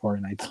 for your Horror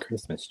Nights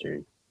Christmas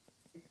tree?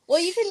 Well,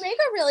 you can make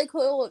a really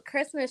cool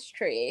Christmas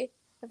tree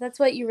if that's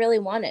what you really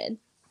wanted.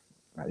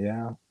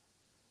 Yeah.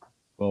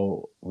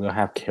 Well, we'll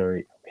have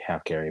Carrie.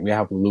 We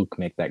have Luke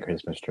make that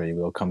Christmas tree.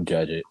 We'll come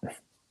judge it.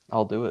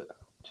 I'll do it.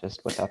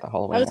 Just without the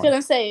Halloween I was one.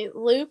 going to say,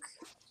 Luke,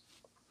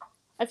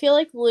 I feel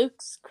like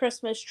Luke's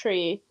Christmas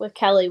tree with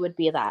Kelly would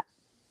be that.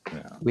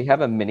 Yeah. We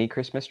have a mini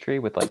Christmas tree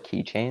with like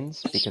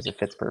keychains because it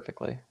fits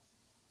perfectly.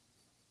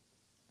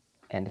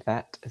 And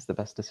that is the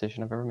best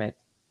decision I've ever made.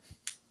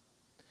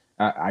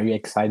 Are you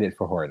excited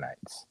for Horror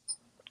Nights?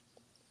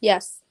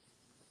 Yes.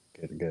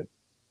 Good.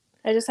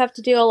 I just have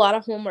to do a lot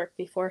of homework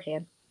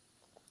beforehand.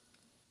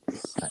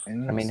 I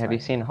mean, have you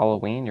seen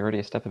Halloween? You're already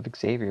a step of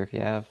Xavier if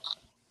you have.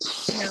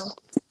 No.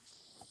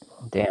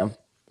 Damn.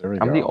 There we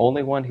I'm go. the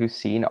only one who's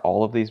seen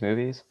all of these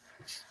movies.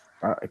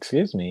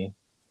 Excuse me.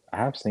 I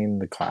have seen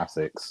the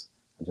classics.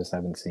 I just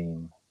haven't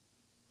seen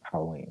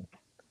Halloween.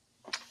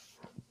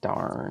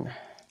 Darn.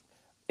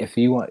 If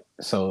you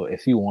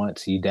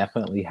want, you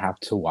definitely have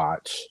to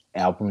watch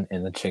Alvin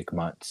and the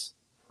Chipmunks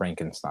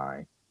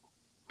Frankenstein.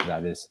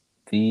 That is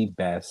the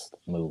best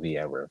movie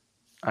ever.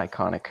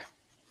 Iconic.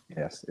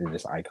 Yes, it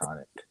is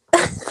iconic.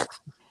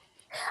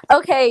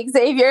 Okay,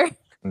 Xavier.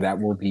 That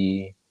will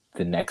be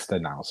the next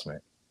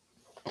announcement.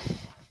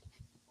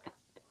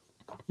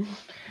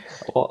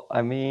 Well,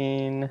 I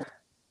mean...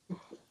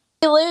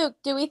 Hey, Luke,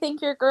 do we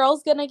think your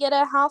girl's going to get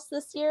a house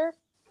this year?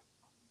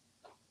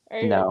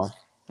 No.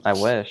 I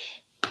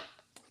wish.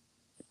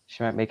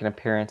 She might make an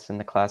appearance in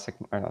the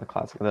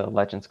the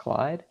Legends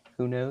Collide.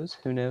 Who knows?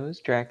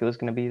 Dracula's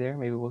going to be there.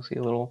 Maybe we'll see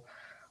a little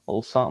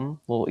something,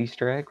 a little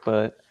Easter egg,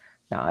 but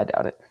no, I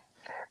doubt it.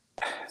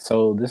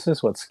 So this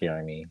is what's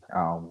scaring me.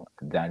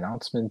 The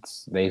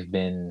announcements, they've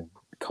been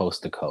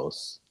coast to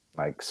coast,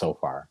 like so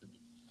far.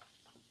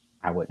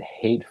 I would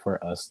hate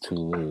for us to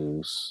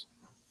lose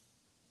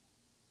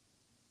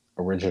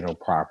original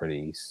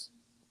properties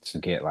to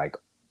get like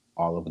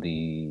all of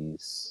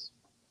these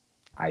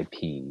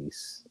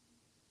IPs.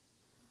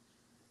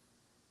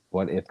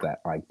 What if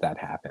that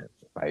happened?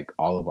 Like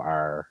all of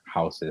our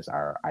houses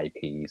are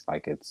IPs,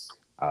 like it's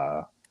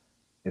a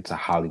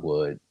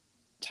Hollywood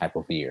type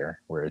of year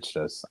where it's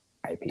just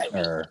IP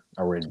or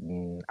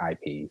original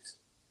IPs.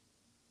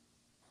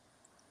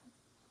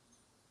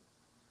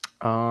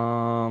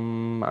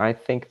 I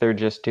think they're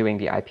just doing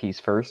the IPs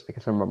first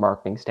because from a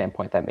marketing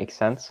standpoint, that makes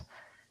sense.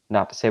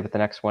 Not to say what the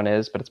next one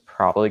is, but it's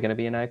probably going to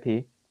be an IP,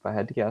 if I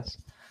had to guess.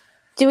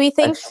 Do we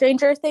think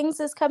Stranger Things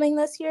is coming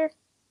this year?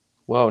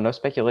 Whoa, no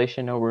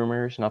speculation, no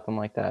rumors, nothing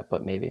like that,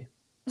 but maybe.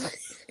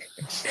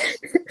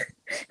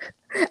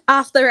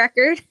 Off the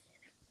record.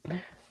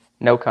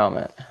 No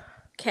comment.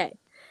 Okay.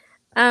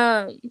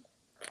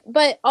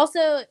 But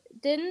also,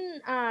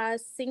 didn't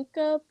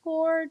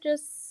Singapore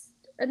just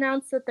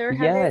announce that they're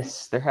having?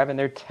 Yes, they're having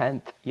their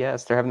 10th.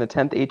 Yes, they're having the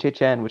 10th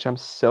HHN, which I'm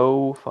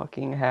so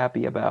fucking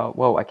happy about.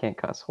 Whoa, I can't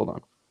cuss. Hold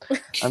on.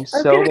 I'm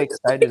so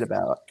excited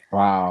about.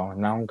 Wow,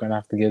 now I'm gonna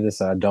have to give this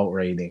an adult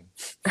rating.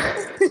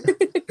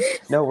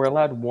 No, we're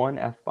allowed one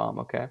F-bomb,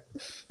 okay?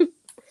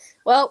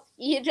 Well,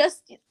 you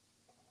just...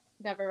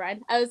 Never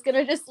mind. I was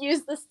gonna just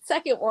use the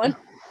second one.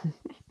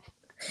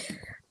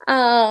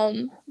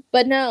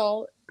 But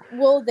no.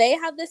 Will they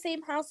have the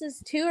same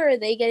houses too, or are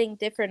they getting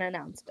different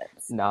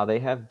announcements? No, they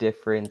have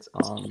different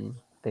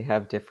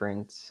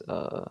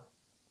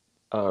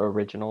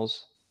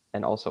originals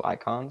and also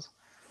icons.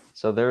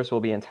 So theirs will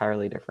be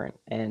entirely different.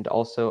 And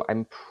also,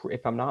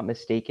 if I'm not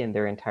mistaken,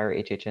 their entire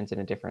HHN's in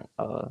a different,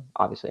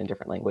 obviously in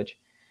different language.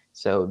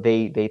 So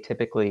they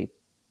typically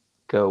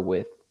go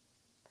with.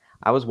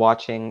 I was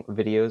watching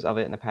videos of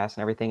it in the past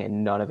and everything,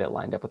 and none of it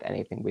lined up with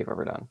anything we've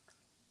ever done,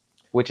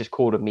 which is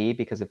cool to me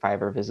because if I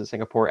ever visit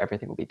Singapore,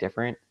 everything will be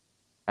different.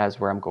 As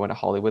where I'm going to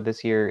Hollywood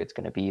this year, there's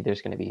going to be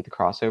the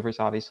crossovers,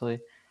 obviously.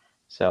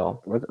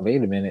 So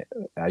Wait a minute.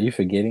 Are you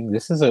forgetting?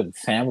 This is a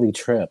family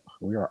trip.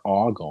 We are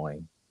all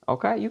going.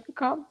 okay, you can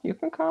come. You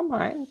can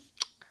come.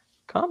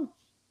 Come.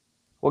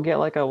 We'll get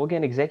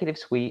an executive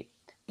suite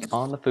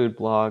on the food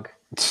blog,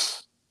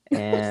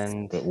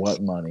 and But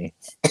what money?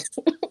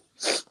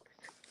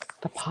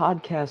 the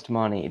podcast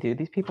money, dude.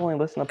 These people only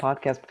listen to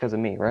podcasts because of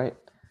me, right?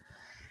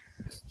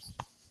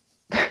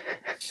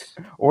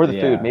 Or the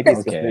food. Maybe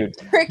it's the food.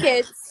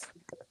 Crickets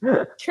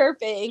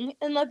chirping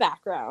in the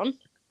background.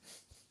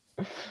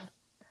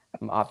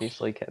 I'm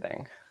obviously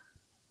kidding.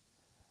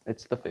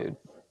 It's the food.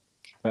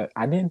 But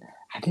I didn't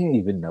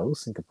even know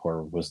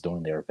Singapore was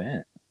doing their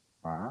event.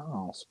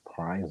 Wow,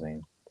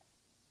 surprising.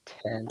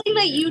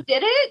 That you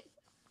did it?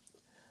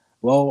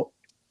 Well,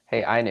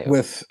 hey, I knew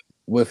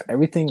with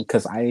everything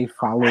because I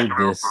followed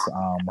this.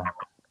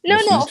 No,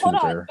 this hold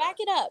on. YouTuber. Back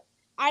it up.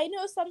 I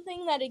know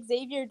something that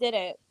Xavier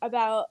didn't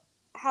about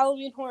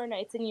Halloween Horror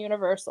Nights in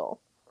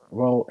Universal.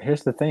 Well,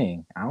 here's the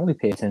thing. I only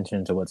pay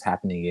attention to what's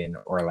happening in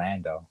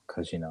Orlando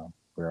because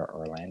we're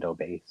Orlando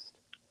based.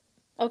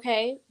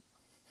 Okay,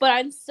 but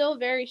I'm still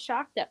very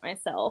shocked at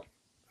myself.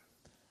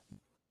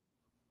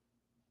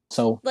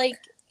 So like,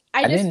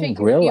 I just didn't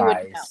figured you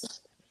would know.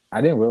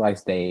 I didn't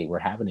realize they were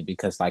having it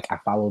because like I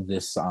followed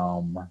this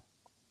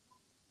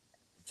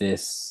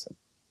this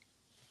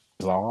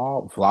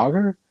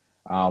vlogger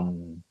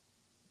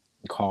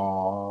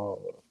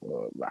called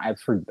I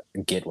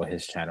forget what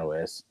his channel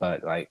is,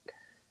 but like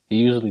he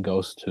usually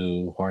goes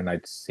to Horror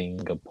Nights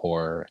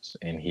Singapore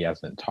and he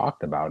hasn't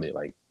talked about it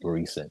like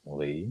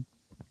recently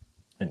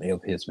in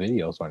his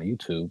videos on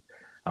YouTube.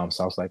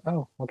 So I was like,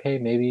 oh, okay,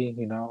 maybe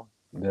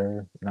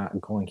they're not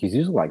going. He's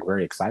usually like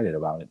very excited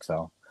about it,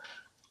 so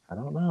I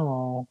don't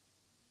know.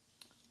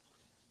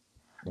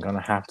 I'm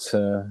gonna have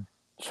to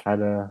try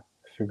to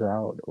figure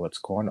out what's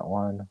going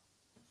on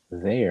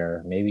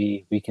there.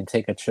 Maybe we can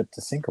take a trip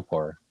to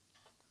Singapore,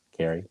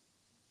 Carrie.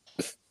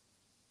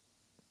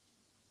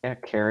 Yeah,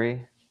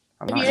 Carrie.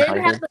 I'm If not you didn't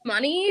invited. have the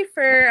money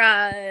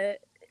for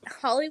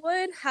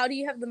Hollywood, how do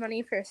you have the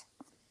money for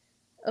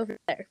over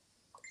there?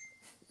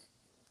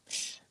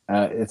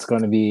 It's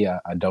going to be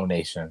a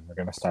donation. We're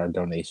going to start a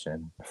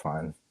donation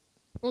fund.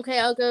 Okay,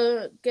 I'll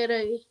go get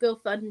a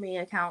GoFundMe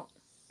account.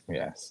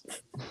 Yes.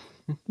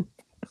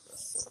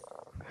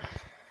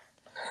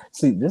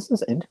 See, this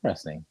is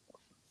interesting.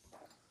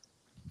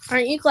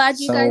 Aren't you glad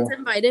you guys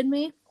invited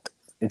me?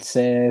 It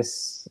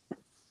says,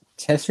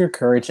 test your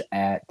courage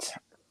at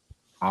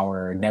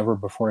our never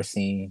before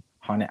seen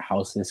haunted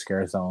houses,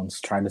 scare zones.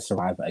 Try to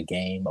survive a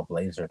game of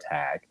laser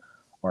tag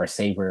or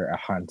savor a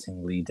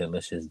hauntingly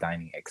delicious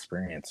dining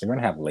experience. They're going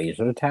to have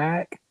laser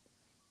tag?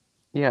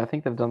 Yeah, I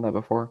think they've done that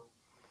before.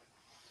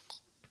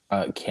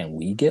 Can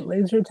we get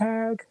laser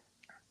tag?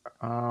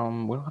 We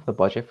don't have the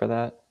budget for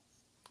that.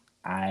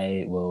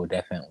 I will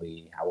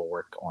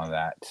work on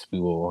that.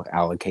 We will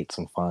allocate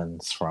some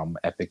funds from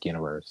Epic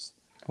Universe.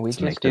 We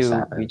just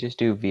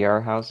do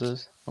VR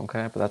houses,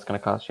 okay? But that's gonna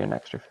cost you an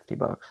extra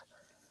 $50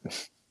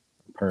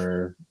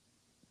 per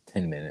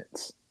 10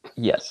 minutes.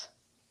 Yes.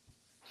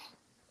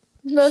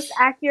 Most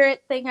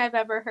accurate thing I've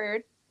ever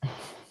heard.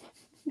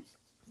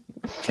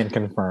 Can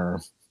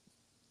confirm.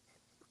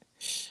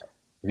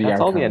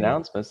 That's all the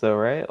announcements, though,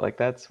 right? Like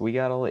we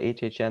got all the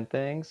HHN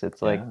things.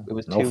 It's like it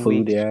was 2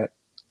 weeks yet.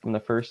 From the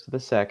first to the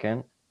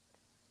second,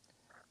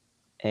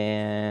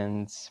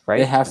 and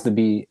right. It has to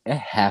be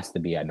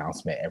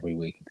announcement every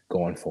week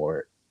going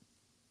forward.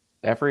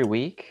 Every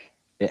week.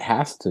 It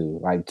has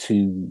to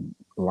to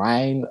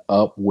line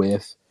up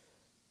with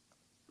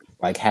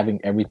like having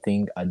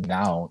everything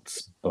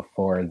announced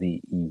before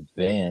the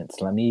event.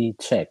 Let me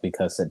check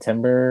because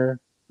September.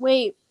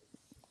 Wait,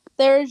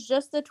 there's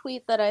just a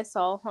tweet that I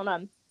saw. Hold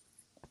on.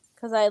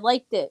 Because I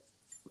liked it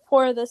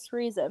for this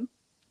reason.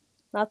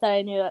 Not that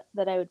I knew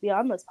that I would be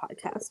on this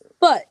podcast,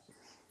 but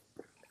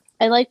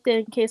I liked it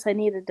in case I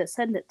needed to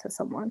send it to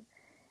someone.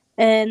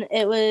 And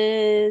it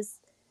was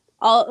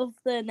all of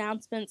the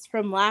announcements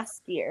from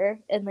last year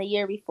and the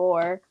year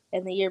before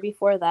and the year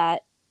before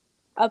that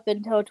up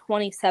until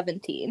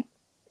 2017.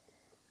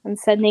 I'm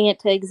sending it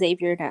to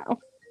Xavier now.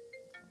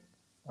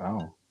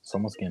 Oh,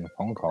 someone's getting a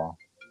phone call.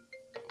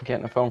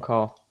 Getting a phone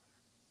call.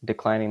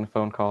 Declining the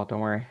phone call. Don't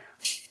worry.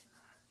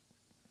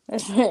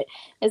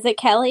 Is it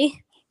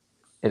Kelly?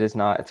 It is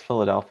not. It's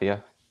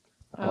Philadelphia.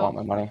 I want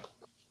my money.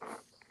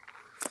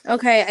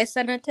 Okay, I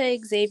sent it to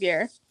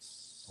Xavier.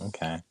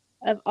 Okay.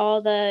 Of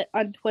all the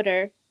on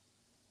Twitter.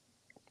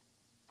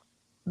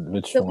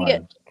 Which So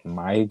one?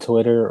 My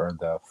Twitter or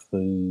the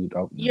food?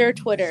 Oh, your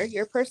Twitter,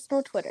 your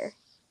personal Twitter.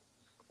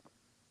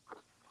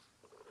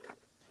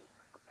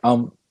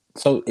 So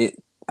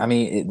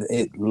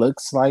it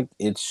looks like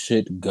it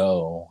should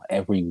go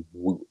every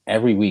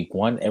week,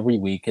 one every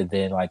week, and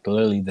then like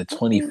literally the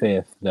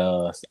 25th,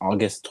 the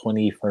August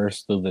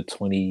 21st through the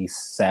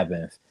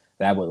 27th.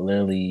 That would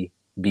literally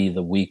be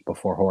the week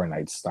before Horror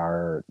Nights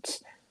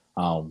starts.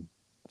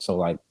 So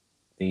like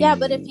Yeah,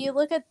 but if you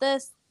look at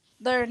this,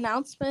 their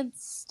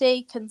announcements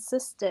stay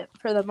consistent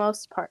for the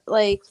most part.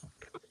 Like,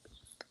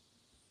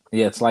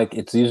 yeah,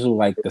 it's usually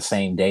like the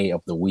same day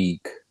of the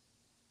week.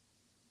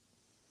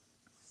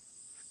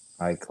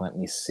 Like, let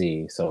me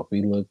see. So if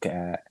we looked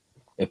at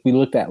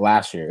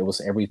last year, it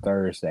was every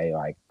Thursday,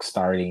 like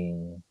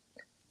starting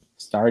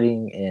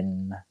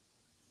in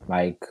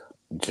like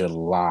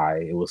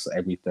July, it was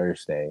every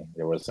Thursday.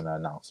 There was an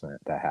announcement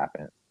that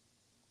happened.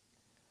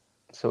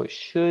 So it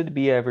should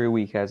be every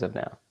week as of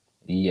now.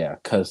 Yeah,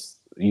 because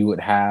you would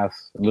have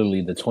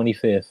literally the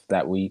 25th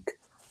that week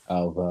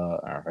of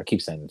I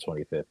keep saying the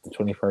 25th, the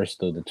 21st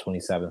through the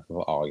 27th of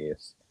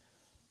August.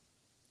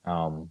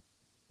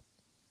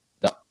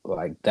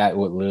 Like that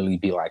would literally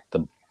be like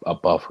a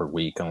buffer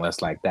week,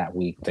 unless like that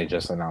week they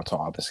just announce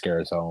all the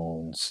scare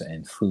zones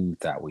and food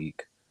that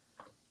week.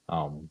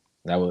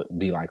 That would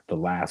be like the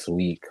last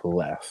week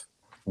left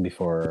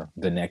before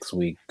the next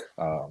week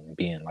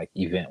being like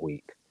event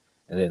week,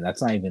 and then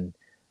that's not even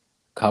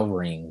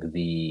covering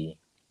the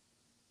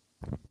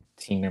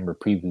team member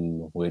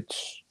preview,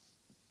 which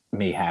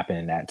may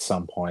happen at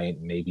some point,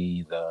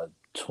 maybe the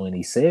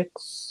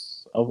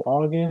 26th of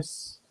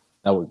August.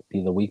 That would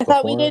be the week I before.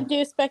 thought we didn't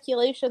do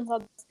speculations on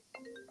this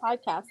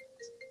podcast.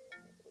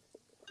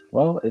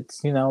 Well,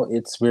 it's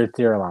we're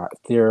theorizing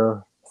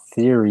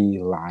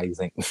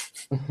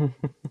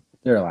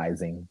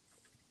theorizing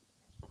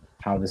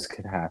how this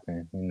could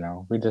happen.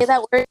 We just Say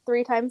that word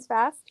 3 times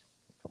fast.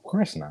 of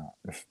course not.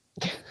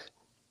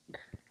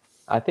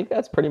 I think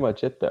that's pretty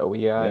much it, though.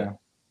 We got Yeah.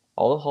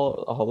 all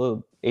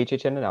the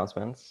HHN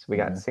announcements. We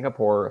got Mhm.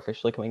 Singapore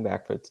officially coming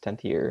back for its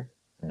 10th year.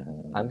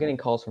 Mhm. I'm getting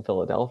calls from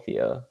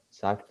Philadelphia,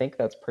 so I think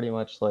that's pretty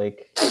much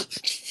like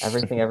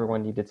everything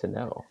everyone needed to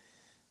know.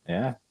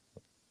 Yeah,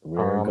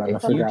 we're gonna if you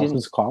figure out didn't-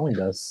 who's calling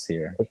us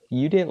here. If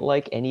you didn't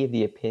like any of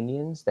the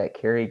opinions that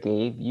Carrie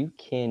gave, you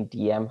can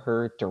DM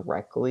her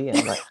directly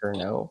and let her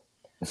know.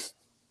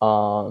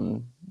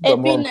 But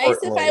It'd be more nice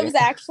if I importantly- was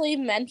actually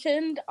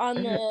mentioned on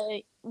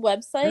the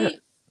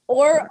website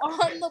or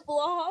on the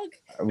blog.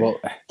 Well,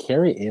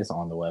 Carrie is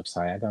on the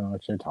website. I don't know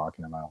what you're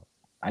talking about.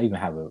 I don't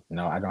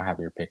have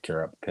your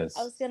picture up because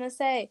I was gonna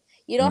say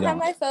you don't have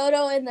my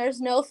photo, and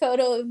there's no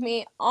photo of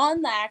me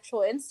on the actual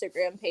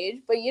Instagram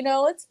page. But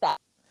it's fine.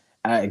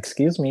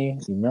 Excuse me.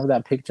 You remember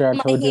that picture I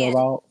told you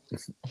about?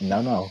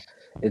 No.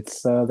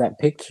 It's that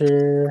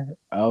picture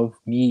of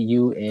me,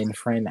 you, and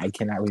friend. I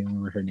cannot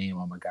remember her name.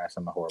 Oh my gosh,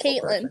 I'm a horrible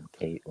person.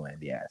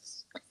 Caitlin,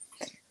 yes.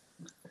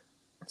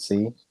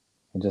 See?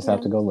 You just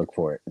have to go look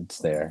for it. It's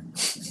there.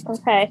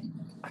 Okay.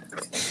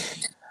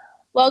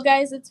 Well,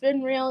 guys, it's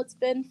been real. It's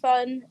been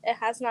fun. It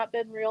has not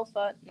been real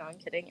fun. No, I'm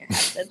kidding. It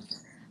has been.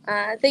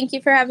 Thank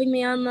you for having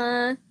me on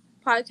the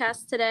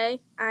podcast today.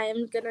 I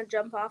am going to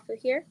jump off of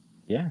here.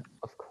 Yeah.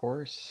 Of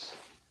course.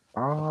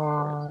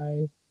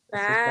 Bye.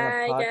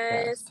 Bye,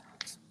 guys.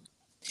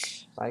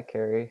 Bye,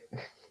 Carrie.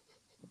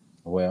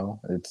 Well,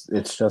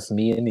 it's just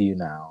me and you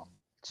now.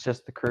 It's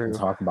just the crew. We'll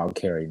talk about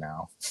Carrie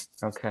now.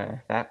 Okay,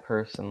 that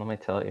person, let me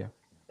tell you.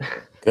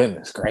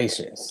 Goodness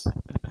gracious.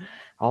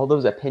 All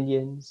those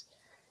opinions.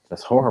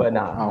 That's horrible. But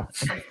nah.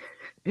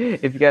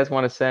 If you guys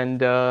want to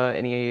send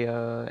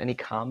any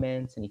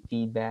comments, any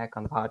feedback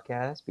on the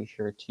podcast, be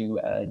sure to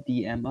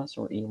DM us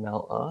or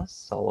email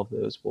us. All of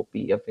those will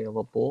be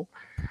available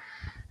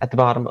at the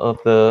bottom of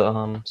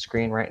the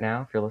screen right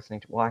now. If you're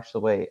listening to, well,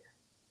 actually, wait.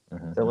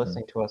 If they're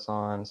listening to us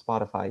on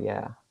Spotify,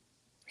 yeah.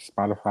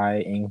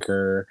 Spotify,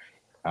 Anchor,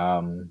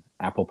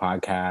 Apple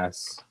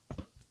Podcasts,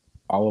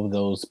 all of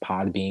those,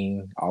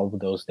 Podbean, all of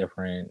those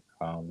different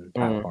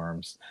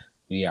platforms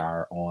we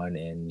are on,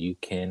 and you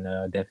can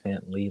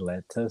definitely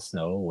let us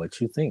know what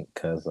you think,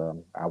 because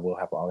I we'll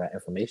have all that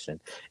information.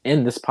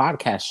 And this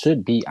podcast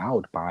should be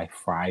out by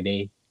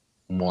Friday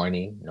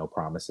morning. No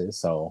promises.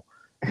 So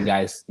you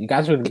guys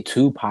will get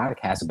 2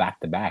 podcasts back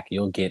to back.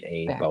 You'll get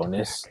a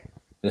bonus.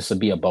 This will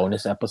be a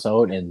bonus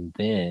episode, and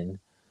then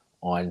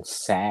on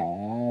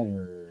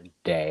Saturday,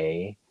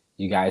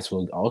 you guys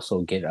will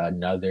also get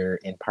another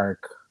in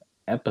park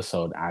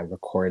episode I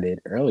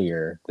recorded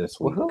earlier this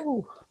week.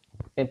 Woohoo!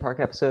 In park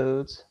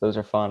episodes, those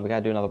are fun. We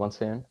gotta do another one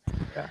soon.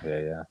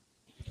 Yeah.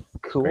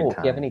 Cool. If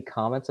you have any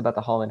comments about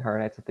the Halloween Horror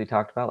Nights that they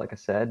talked about, like I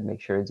said,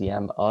 make sure to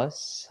DM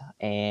us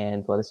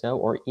and let us know,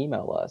 or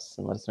email us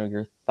and let us know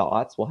your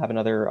thoughts. We'll have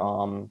another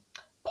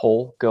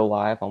poll go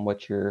live on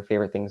what your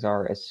favorite things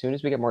are. As soon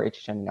as we get more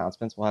HHN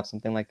announcements, we'll have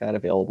something like that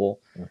available.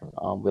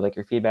 We like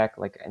your feedback,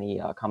 like any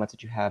comments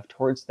that you have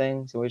towards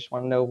things. And we just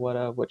want to know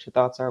what your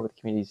thoughts are, what the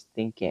community's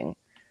thinking.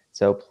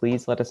 So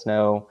please let us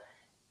know.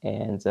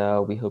 And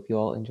we hope you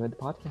all enjoyed the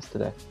podcast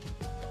today.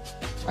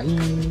 Bye.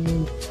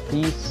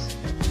 Peace.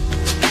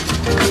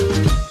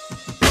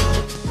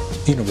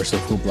 Universal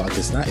Food Blog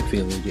is not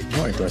affiliated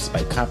nor endorsed by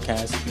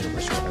Comcast,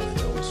 Universal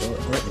Orlando Resort,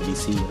 or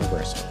NBC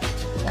Universal.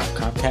 All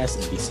Comcast,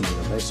 NBC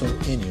Universal,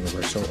 and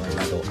Universal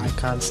Orlando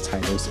icons,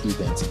 titles,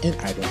 events, and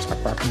items are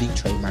property,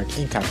 trademark,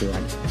 and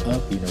copyright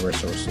of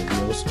Universal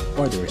Studios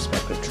or their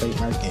respective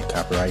trademark and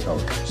copyright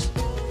holders.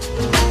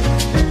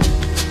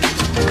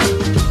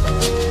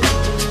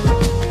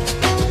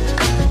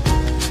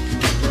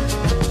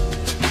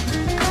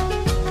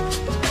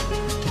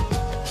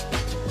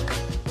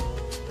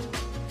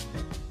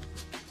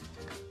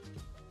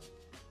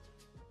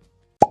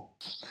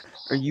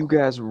 Are you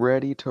guys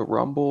ready to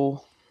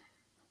rumble?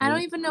 I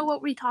don't even know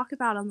what we talk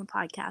about on the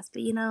podcast,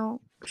 but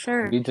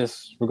sure.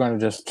 We're gonna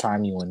just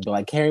chime you in, be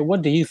like, Carrie,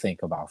 what do you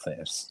think about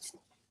this?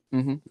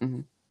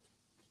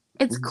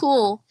 It's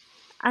cool.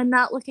 I'm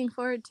not looking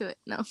forward to it.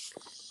 No,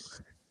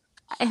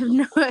 I have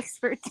no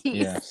expertise.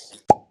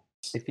 Yes.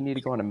 If you need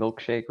to go on a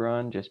milkshake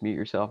run, just mute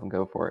yourself and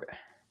go for it.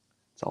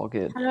 It's all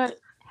good.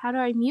 How do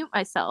I mute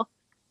myself?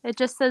 It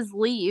just says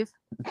leave.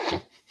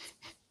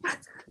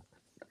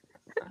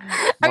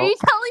 Are you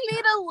telling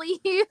me to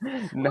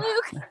leave, No.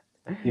 Luke?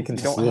 You can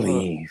just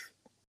leave.